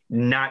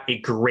 not a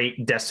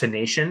great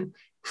destination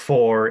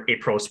for a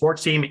pro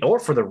sports team or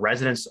for the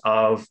residents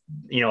of,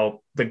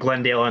 the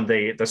Glendale and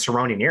the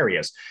surrounding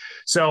areas.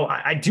 So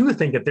I do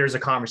think that there's a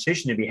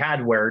conversation to be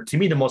had where, to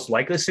me, the most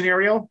likely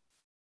scenario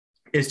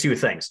is 2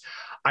 things.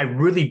 I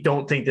really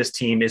don't think this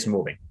team is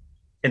moving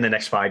in the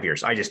next 5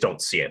 years. I just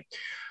don't see it.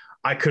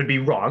 I could be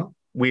wrong.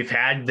 We've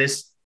had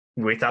this.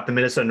 We thought the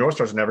Minnesota North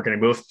Stars were never going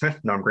to move.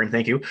 Norm Green,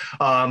 thank you.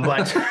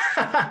 But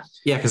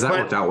yeah, because that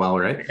worked out well,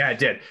 right? Yeah, it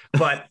did.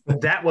 But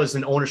that was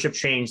an ownership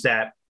change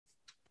that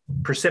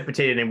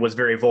precipitated and was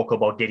very vocal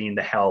about getting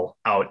the hell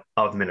out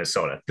of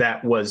Minnesota.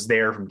 That was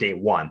there from day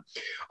one.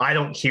 I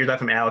don't hear that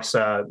from Alex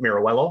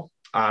Meruelo.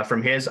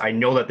 From his, I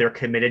know that they're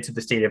committed to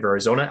the state of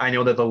Arizona. I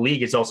know that the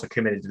league is also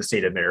committed to the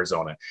state of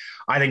Arizona.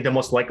 I think the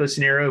most likely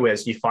scenario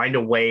is you find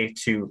a way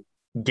to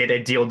get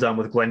a deal done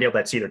with Glendale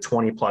that's either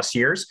 20 plus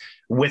years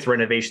with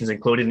renovations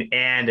included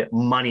and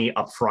money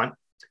up front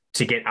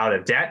to get out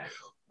of debt,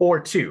 or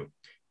 2,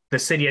 the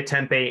city of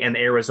Tempe and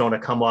Arizona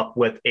come up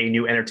with a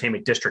new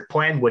entertainment district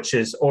plan, which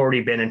has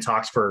already been in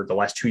talks for the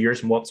last 2 years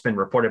from what's been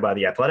reported by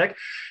The Athletic.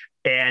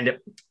 And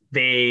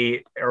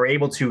they are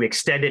able to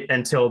extend it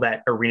until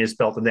that arena is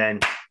built. And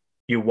then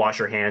you wash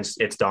your hands,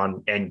 it's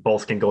done, and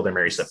both can go their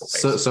merry separate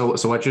ways.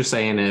 So what you're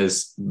saying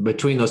is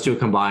between those two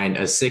combined,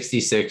 a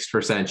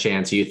 66%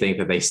 chance you think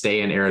that they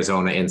stay in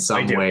Arizona in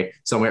some way,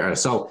 somewhere.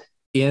 So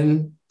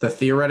in the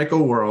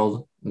theoretical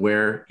world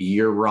where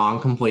you're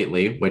wrong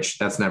completely, which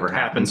that's never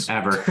happens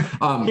ever.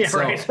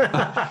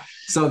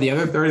 So the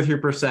other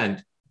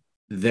 33%,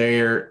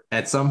 they're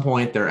at some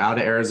point they're out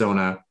of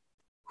Arizona.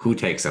 Who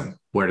takes them?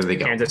 Where do they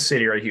go? Kansas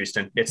City or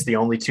Houston. It's the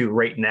only two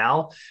right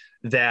now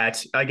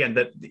that, again,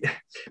 that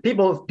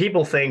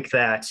people think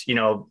that,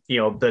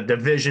 the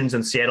divisions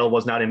in Seattle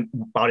was not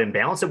about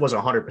imbalance. It was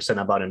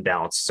 100% about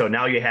imbalance. So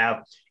now you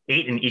have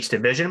 8 in each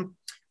division.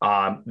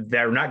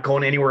 They're not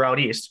going anywhere out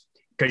east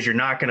because you're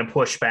not going to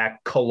push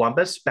back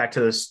Columbus back to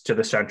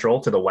the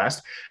central, to the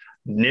west.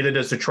 Neither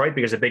does Detroit,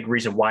 because a big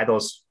reason why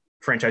those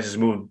franchises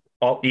move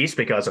all east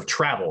because of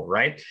travel,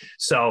 right?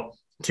 So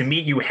to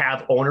me, you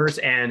have owners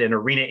and an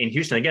arena in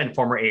Houston, again,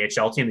 former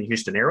AHL team, the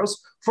Houston Aeros,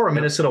 for a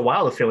Minnesota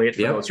Wild affiliate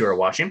for those who are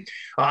watching.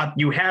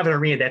 You have an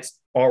arena that's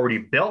already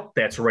built,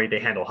 that's ready to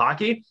handle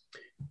hockey.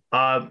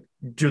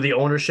 Do the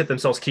ownership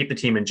themselves keep the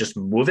team and just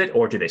move it,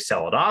 or do they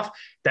sell it off?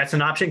 That's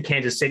an option.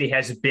 Kansas City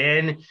has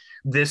been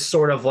this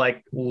sort of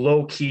like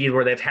low key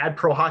where they've had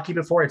pro hockey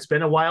before. It's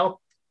been a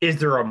while. Is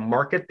there a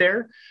market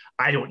there?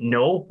 I don't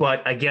know.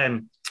 But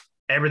again,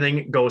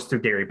 everything goes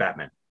through Gary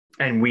Bettman.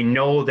 And we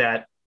know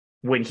that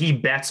when he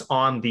bets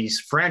on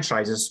these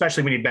franchises,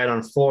 especially when he bet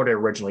on Florida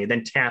originally,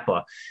 then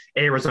Tampa,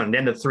 Arizona,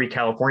 then the 3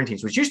 California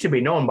teams, which used to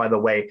be known, by the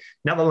way,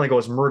 not only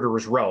goes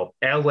Murderers Row,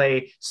 LA,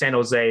 San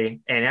Jose,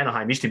 and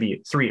Anaheim used to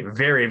be 3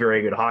 very,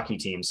 very good hockey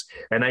teams.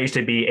 And that used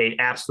to be an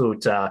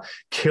absolute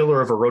killer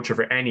of a road trip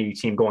for any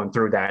team going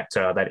through that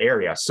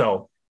area.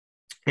 So,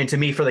 and to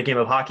me, for the game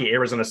of hockey,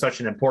 Arizona is such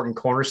an important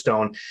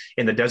cornerstone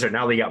in the desert.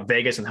 Now they got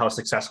Vegas and how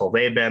successful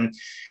they've been.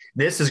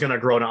 This is going to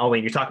grow not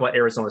only, you talk about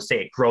Arizona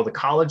State, grow the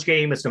college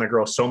game. It's going to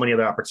grow so many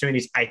other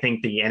opportunities. I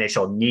think the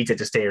NHL needs it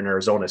to stay in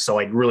Arizona. So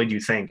I really do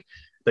think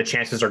the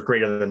chances are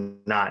greater than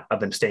not of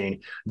them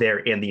staying there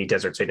in the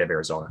desert state of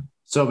Arizona.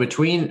 So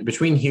between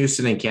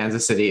Houston and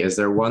Kansas City, is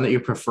there one that you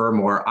prefer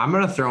more? I'm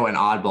going to throw an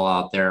oddball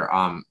out there.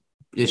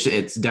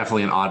 It's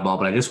definitely an oddball,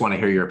 but I just want to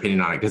hear your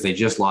opinion on it because they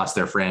just lost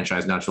their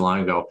franchise not too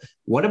long ago.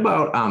 What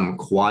about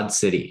Quad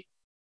City,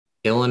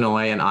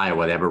 Illinois and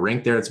Iowa? They have a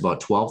rink there. It's about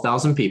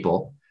 12,000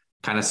 people.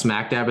 Kind of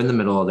smack dab in the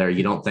middle of there.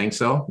 You don't think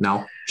so?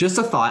 No, just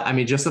a thought. I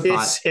mean, just a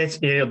thought. It's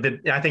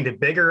I think the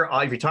bigger,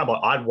 if you talk about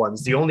odd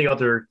ones, the only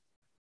other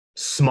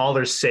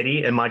smaller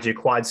city, and mind you,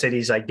 Quad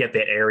Cities, I get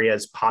that area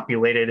is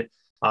populated.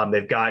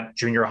 They've got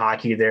junior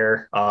hockey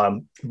there.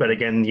 But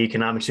again, the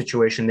economic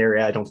situation there,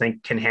 I don't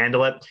think can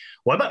handle it.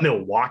 What about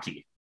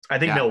Milwaukee? I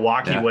think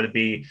Milwaukee would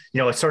be,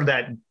 it's sort of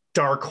that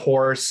dark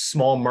horse,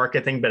 small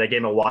market thing. But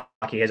again,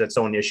 Milwaukee has its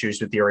own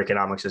issues with their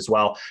economics as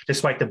well,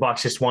 despite the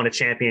Bucks just won a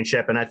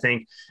championship. And I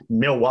think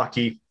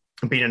Milwaukee,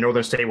 being a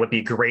northern state, would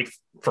be great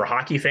for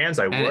hockey fans.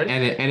 I would.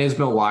 And is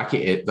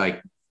Milwaukee,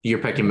 you're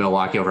picking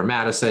Milwaukee over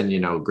Madison,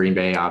 Green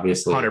Bay,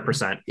 obviously.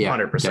 100%.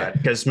 100%.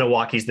 Because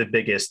Milwaukee's the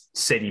biggest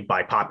city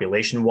by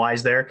population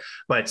wise there.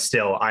 But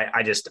still,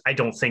 I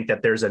don't think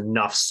that there's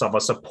enough of a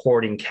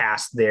supporting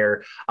cast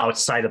there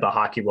outside of the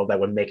hockey world that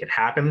would make it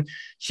happen.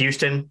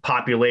 Houston,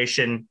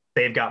 population,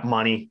 they've got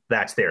money.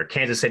 That's there.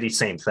 Kansas City,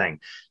 same thing.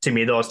 To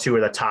me, those two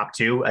are the top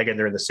 2. Again,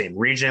 they're in the same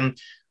region.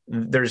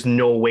 There's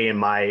no way in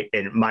my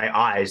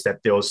eyes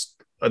that there's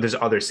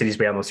other cities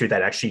beyond those 2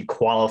 that actually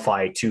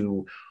qualify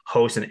to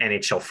host an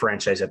NHL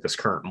franchise at this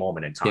current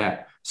moment in time.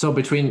 Yeah. So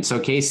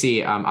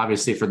KC,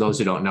 obviously, for those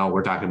who don't know,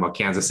 we're talking about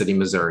Kansas City,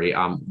 Missouri,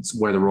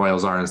 where the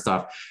Royals are and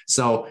stuff.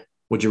 So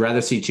would you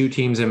rather see 2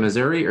 teams in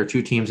Missouri or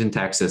 2 teams in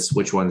Texas?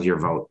 Which one's your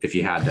vote if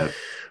you had to?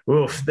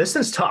 Oof, this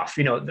is tough.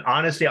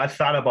 Honestly, I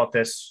thought about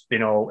this,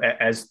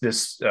 as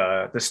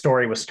the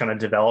story was kind of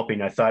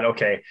developing. I thought,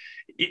 okay,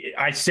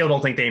 I still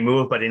don't think they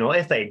move, but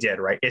if they did,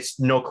 right, it's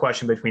no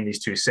question between these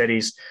 2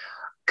 cities.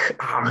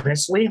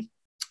 Honestly,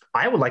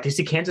 I would like to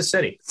see Kansas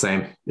City.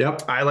 Same.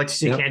 Yep. I like to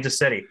see Kansas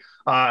City.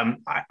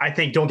 I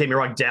think, don't get me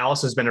wrong,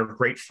 Dallas has been a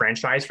great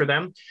franchise for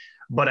them,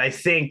 but I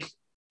think,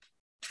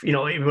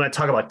 when I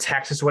talk about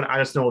Texas, I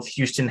just know if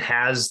Houston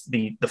has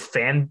the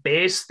fan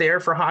base there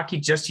for hockey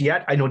just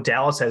yet. I know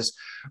Dallas has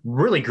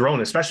really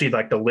grown, especially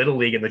like the Little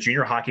League and the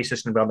junior hockey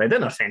system. They've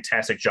done a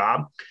fantastic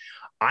job.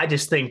 I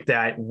just think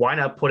that why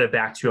not put it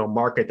back to a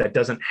market that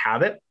doesn't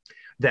have it,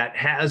 that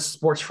has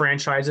sports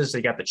franchises.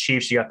 You got the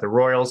Chiefs, you got the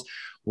Royals.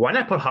 Why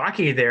not put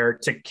hockey there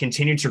to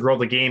continue to grow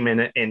the game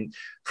and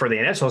for the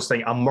NHL's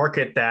thing, a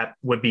market that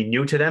would be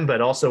new to them, but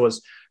also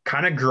is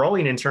kind of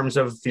growing in terms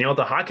of,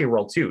 the hockey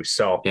world too.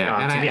 So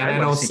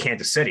I'd want to see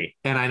Kansas City.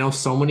 And I know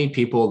so many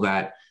people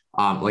that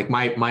like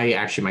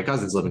my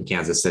cousins live in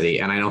Kansas City,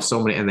 and I know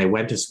so many, and they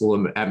went to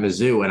school at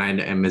Mizzou,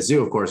 and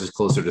Mizzou, of course, is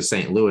closer to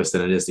St. Louis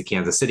than it is to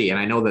Kansas City. And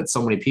I know that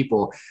so many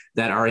people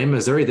that are in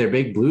Missouri, they're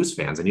big Blues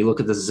fans. And you look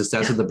at the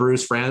success of the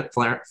Blues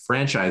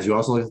franchise. You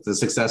also look at the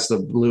success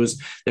of the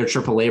Blues, their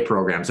AAA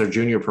programs, their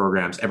junior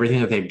programs, everything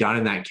that they've done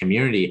in that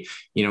community.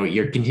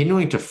 You're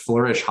continuing to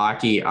flourish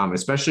hockey,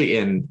 especially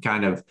in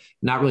kind of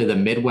not really the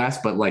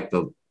Midwest, but like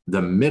the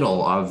the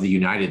middle of the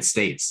United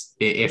States,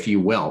 if you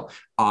will.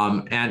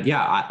 And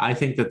yeah, I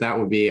think that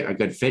would be a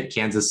good fit.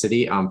 Kansas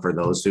City, for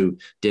those who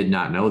did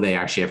not know, they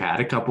actually have had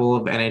a couple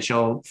of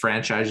NHL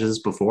franchises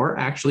before,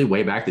 actually,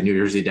 way back, the New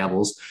Jersey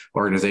Devils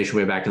organization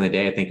way back in the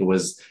day. I think it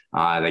was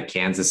the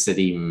Kansas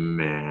City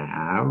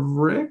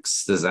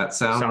Mavericks. Does that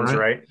sounds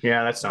right?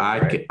 Yeah, that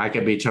sounds right. I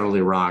could be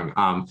totally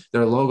wrong.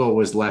 Their logo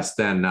was less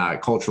than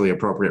culturally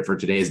appropriate for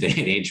today's day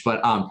and age,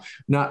 but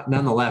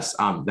nonetheless,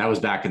 that was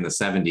back in the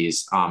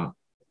 70s.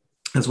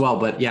 As well.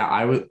 But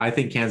yeah, I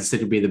think Kansas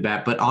City would be the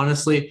bet. But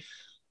honestly,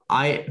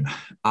 I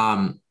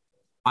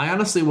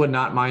honestly would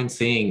not mind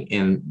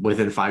seeing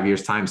within 5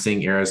 years time,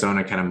 seeing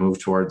Arizona kind of move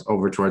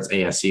over towards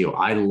ASU.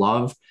 I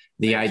love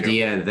the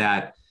idea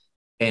that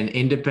an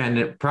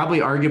independent, probably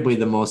arguably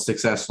the most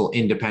successful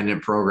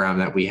independent program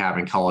that we have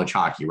in college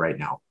hockey right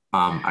now.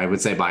 I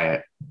would say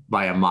by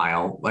a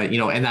mile,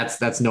 and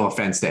that's no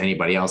offense to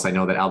anybody else. I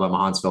know that Alabama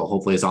Huntsville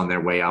hopefully is on their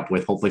way up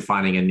with hopefully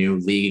finding a new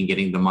league and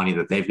getting the money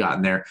that they've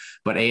gotten there.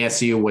 But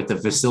ASU, with the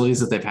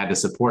facilities that they've had to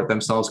support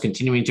themselves,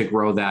 continuing to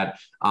grow that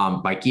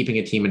by keeping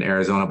a team in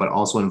Arizona, but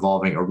also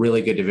involving a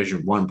really good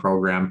Division I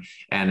program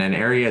and an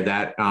area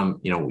that,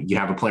 you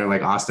have a player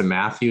like Austin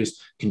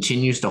Matthews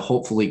continues to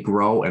hopefully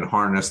grow and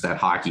harness that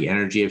hockey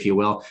energy, if you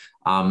will.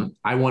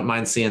 I wouldn't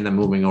mind seeing them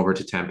moving over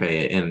to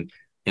Tempe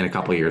in a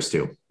couple of years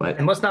too.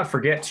 And let's not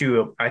forget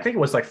too, I think it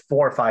was like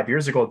 4 or 5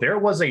 years ago, there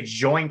was a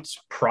joint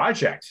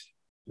project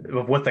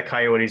with the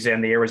Coyotes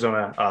and the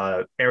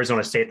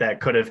Arizona State that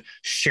could have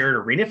shared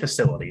arena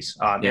facilities.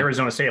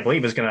 Arizona State, I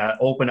believe, is going to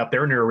open up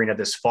their new arena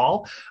this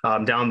fall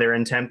down there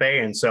in Tempe.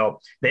 And so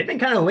they've been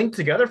kind of linked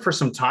together for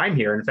some time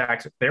here. In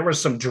fact, there was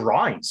some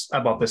drawings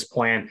about this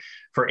plan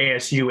for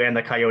ASU and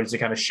the Coyotes to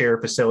kind of share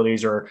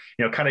facilities or,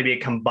 kind of be a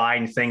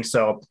combined thing.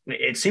 So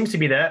it seems to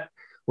be that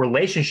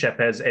relationship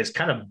has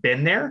kind of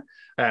been there,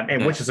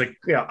 which is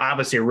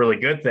obviously a really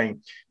good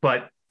thing.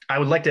 But I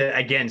would like to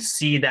again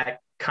see that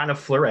kind of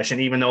flourish.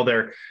 And even though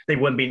they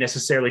wouldn't be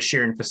necessarily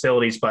sharing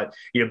facilities, but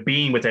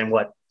being within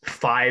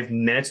 5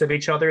 minutes of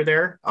each other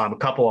there, a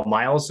couple of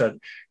miles. So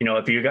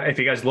if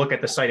you guys look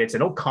at the site, it's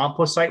an old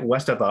compost site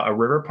west of a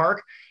river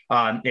park.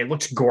 It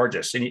looks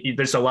gorgeous, and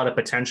there's a lot of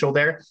potential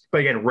there.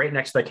 But again, right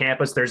next to the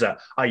campus, there's a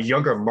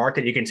younger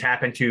market you can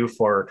tap into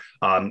for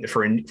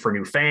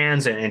new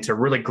fans and to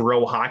really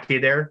grow hockey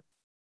there.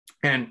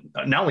 And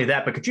not only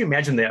that, but could you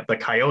imagine the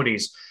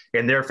Coyotes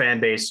and their fan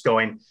base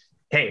going,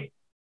 "Hey,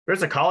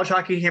 there's a college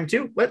hockey game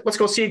too. Let's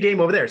go see a game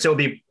over there." So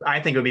I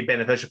think it would be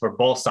beneficial for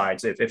both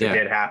sides if it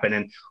did happen.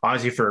 And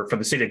honestly, for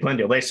the city of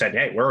Glendale, they said,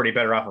 "Hey, we're already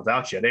better off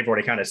without you." They've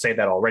already kind of said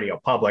that already in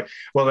public.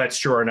 Well, that's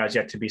true or not is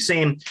yet to be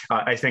seen.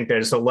 I think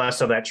there's less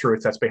of that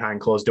truth that's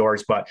behind closed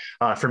doors. But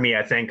for me,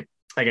 I think,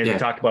 again, we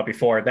talked about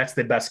before, that's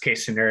the best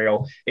case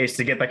scenario, is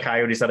to get the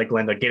Coyotes out of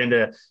Glendale, get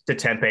into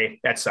Tempe.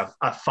 That's a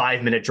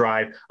 5-minute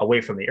drive away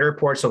from the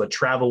airport. So the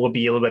travel will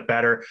be a little bit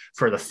better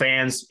for the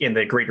fans in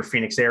the greater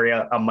Phoenix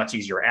area, a much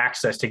easier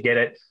access to get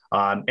it.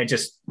 And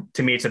just,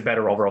 to me, it's a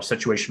better overall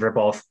situation for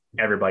both.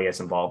 Everybody gets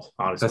involved,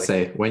 honestly. Let's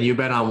say when you've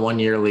been on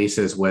 1-year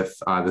leases with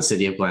the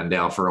city of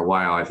Glendale for a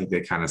while, I think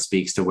that kind of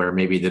speaks to where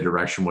maybe the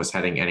direction was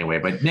heading anyway.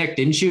 But Nick,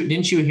 didn't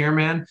you hear,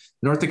 man?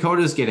 North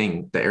Dakota's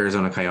getting the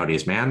Arizona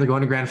Coyotes, man. They're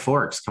going to Grand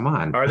Forks. Come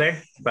on. Are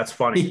they? That's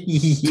funny.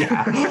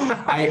 Yeah.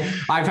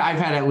 I've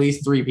had at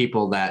least 3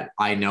 people that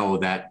I know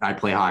that I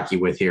play hockey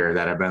with here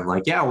that have been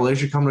like, yeah, well, they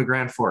should come to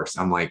Grand Forks.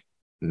 I'm like,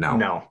 No.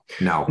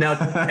 Now,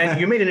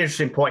 and you made an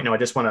interesting point. I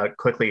just want to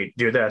quickly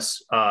do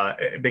this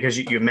because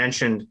you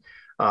mentioned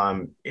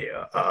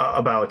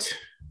about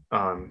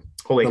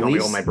holy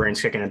hell, my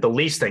brain's kicking it. The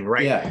lease thing,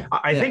 right? Yeah.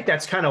 I think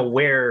that's kind of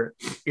where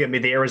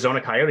the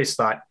Arizona Coyotes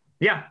thought,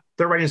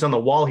 their writing's on the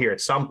wall here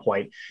at some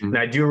point. Mm-hmm. And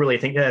I do really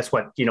think that's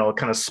what,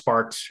 kind of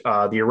sparked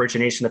the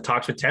origination of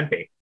talks with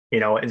Tempe.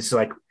 It's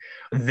like,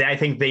 I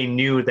think they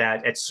knew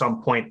that at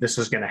some point this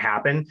was going to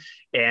happen,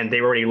 and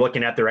they were already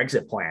looking at their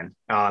exit plan.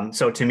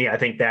 So to me, I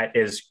think that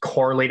is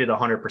correlated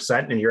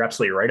 100%. And you're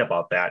absolutely right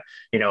about that.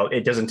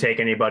 It doesn't take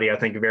anybody, I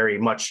think, very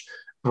much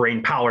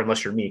brain power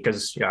unless you're me,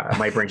 because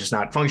my brain's just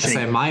not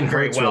functioning. Mine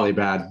hurts really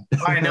bad.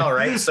 I know,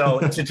 right? So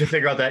to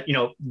figure out that,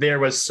 there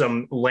was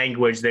some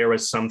language, there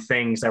was some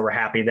things that were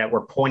happening that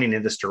were pointing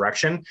in this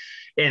direction.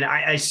 And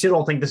I still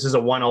don't think this is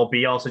a one-all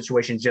be-all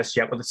situation just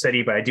yet with the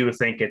city, but I do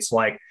think it's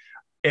like,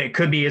 it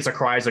could be as a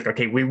cry, like,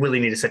 okay, we really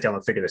need to sit down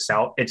and figure this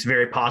out. It's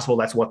very possible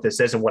that's what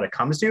this is and what it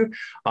comes to.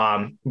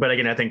 But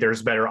again, I think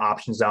there's better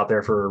options out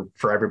there for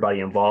everybody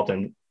involved,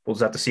 and we'll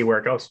just have to see where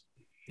it goes.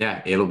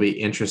 Yeah, it'll be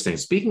interesting.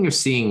 Speaking of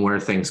seeing where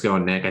things go,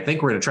 Nick, I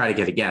think we're going to try to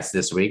get a guest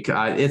this week.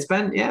 It's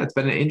been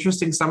an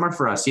interesting summer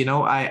for us.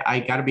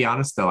 I got to be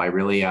honest though. I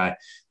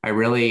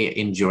really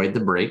enjoyed the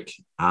break.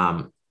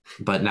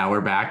 But now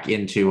we're back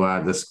into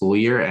the school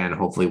year, and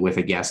hopefully with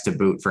a guest to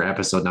boot for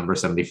episode number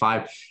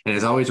 75. And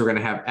as always, we're going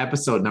to have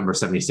episode number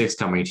 76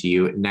 coming to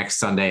you next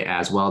Sunday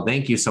as well.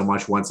 Thank you so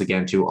much once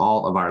again to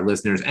all of our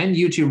listeners and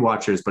YouTube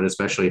watchers, but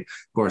especially, of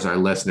course, our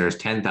listeners.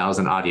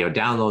 10,000 audio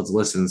downloads,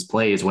 listens,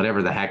 plays,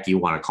 whatever the heck you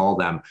want to call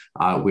them.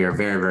 We are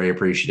very, very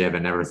appreciative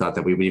and never thought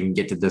that we would even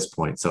get to this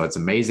point. So it's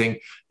amazing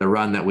the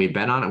run that we've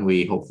been on, and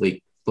we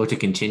hopefully look to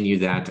continue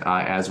that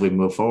as we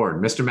move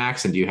forward. Mr.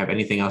 Maxon, do you have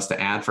anything else to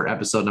add for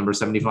episode number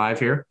 75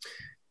 here?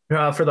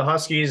 For the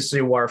Huskies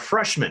who are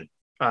freshmen,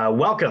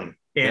 welcome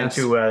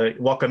into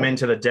welcome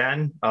into the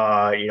den.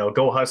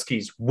 Go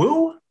Huskies,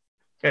 woo!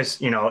 As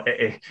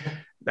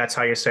that's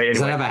how you say it.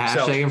 Anyway. Does that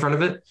have a hashtag in front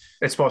of it?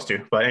 It's supposed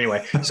to, but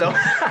anyway. So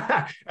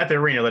at the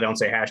arena, they don't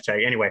say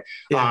hashtag. Anyway,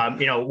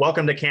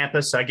 welcome to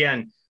campus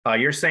again.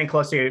 Your St.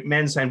 Cloud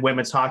men's and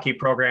women's hockey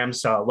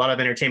programs, a lot of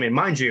entertainment.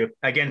 Mind you,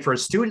 again, for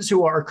students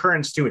who are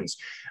current students,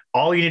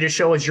 all you need to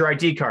show is your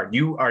ID card.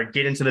 You are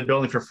get into the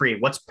building for free.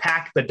 Let's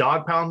pack the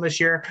dog pound this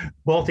year.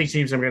 Both these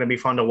teams are going to be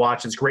fun to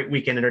watch. It's great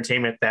weekend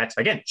entertainment that's,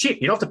 again,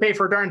 cheap. You don't have to pay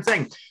for a darn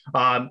thing.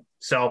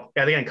 So,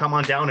 again, come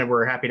on down, and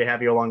we're happy to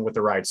have you along with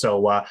the ride.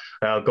 So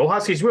go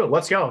Huskies, woo.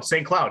 Let's go.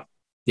 St. Cloud.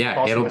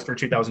 Yeah, semester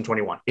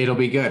 2021. It'll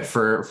be good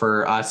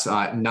for us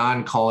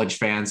non-college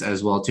fans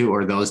as well too,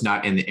 or those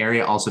not in the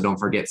area. Also, don't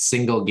forget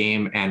single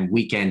game and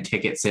weekend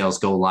ticket sales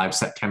go live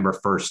September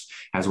 1st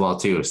as well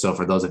too. So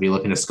for those of you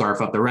looking to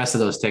scarf up the rest of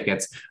those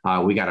tickets,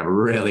 we got a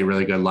really,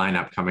 really good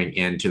lineup coming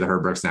into the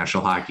Herb Brooks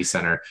National Hockey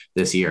Center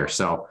this year.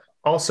 So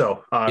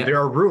also, there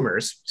are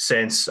rumors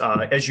since,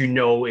 as you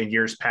know, in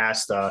years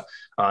past,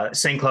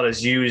 St. Cloud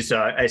has used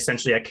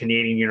essentially a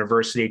Canadian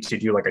university to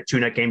do like a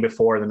 2-night game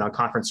before the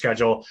non-conference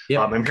schedule.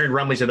 I'm hearing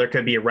rumblings that there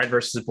could be a red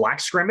versus black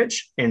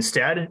scrimmage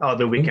instead of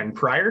the weekend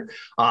prior.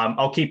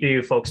 I'll keep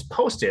you folks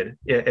posted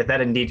if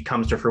that indeed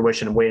comes to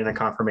fruition and waiting on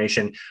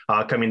confirmation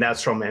coming.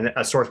 That's from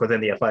a source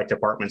within the athletic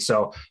department.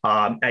 So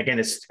again,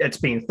 it's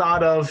being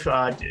thought of.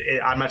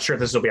 I'm not sure if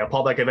this will be a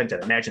public event. I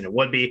imagine it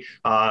would be,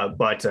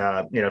 but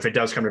if it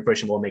does come to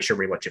fruition, we'll make sure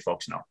we let you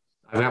folks know.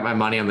 I've got my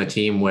money on the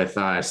team with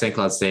St.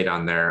 Cloud State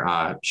on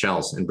their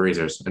shells and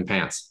breezers and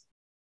pants.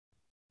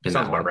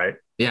 Sounds about right.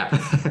 Yeah.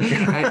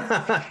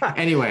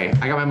 Anyway,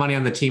 I got my money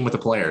on the team with the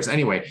players.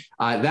 Anyway,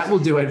 that will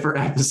do it for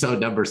episode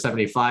number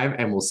 75,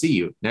 and we'll see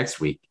you next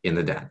week in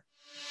the den.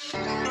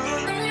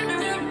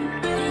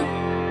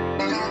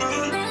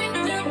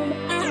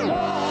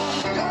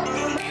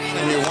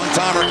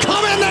 One-timer,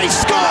 come in, they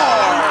score!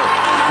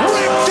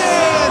 Ripped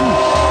in!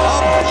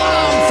 A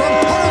bomb from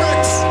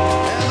Pervix!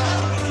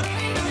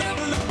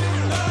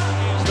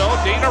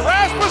 Dana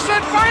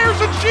Rasmussen fires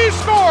and she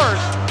scores!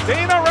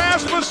 Dana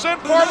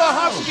Rasmussen for the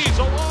Huskies.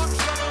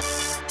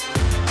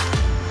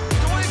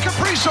 Dwayne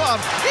Kaprizov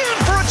in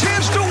for a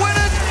chance to win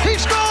it. He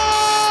scores!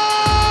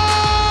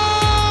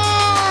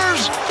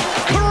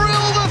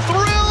 Kirill the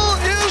Thrill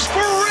is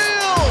for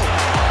real!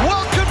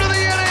 Welcome to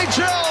the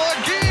NHL, a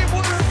game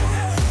winner.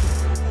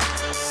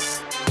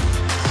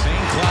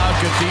 St. Cloud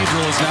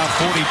Cathedral is now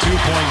 42.6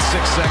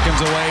 seconds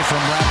away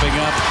from wrapping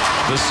up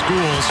the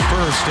school's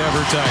first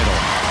ever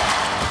title.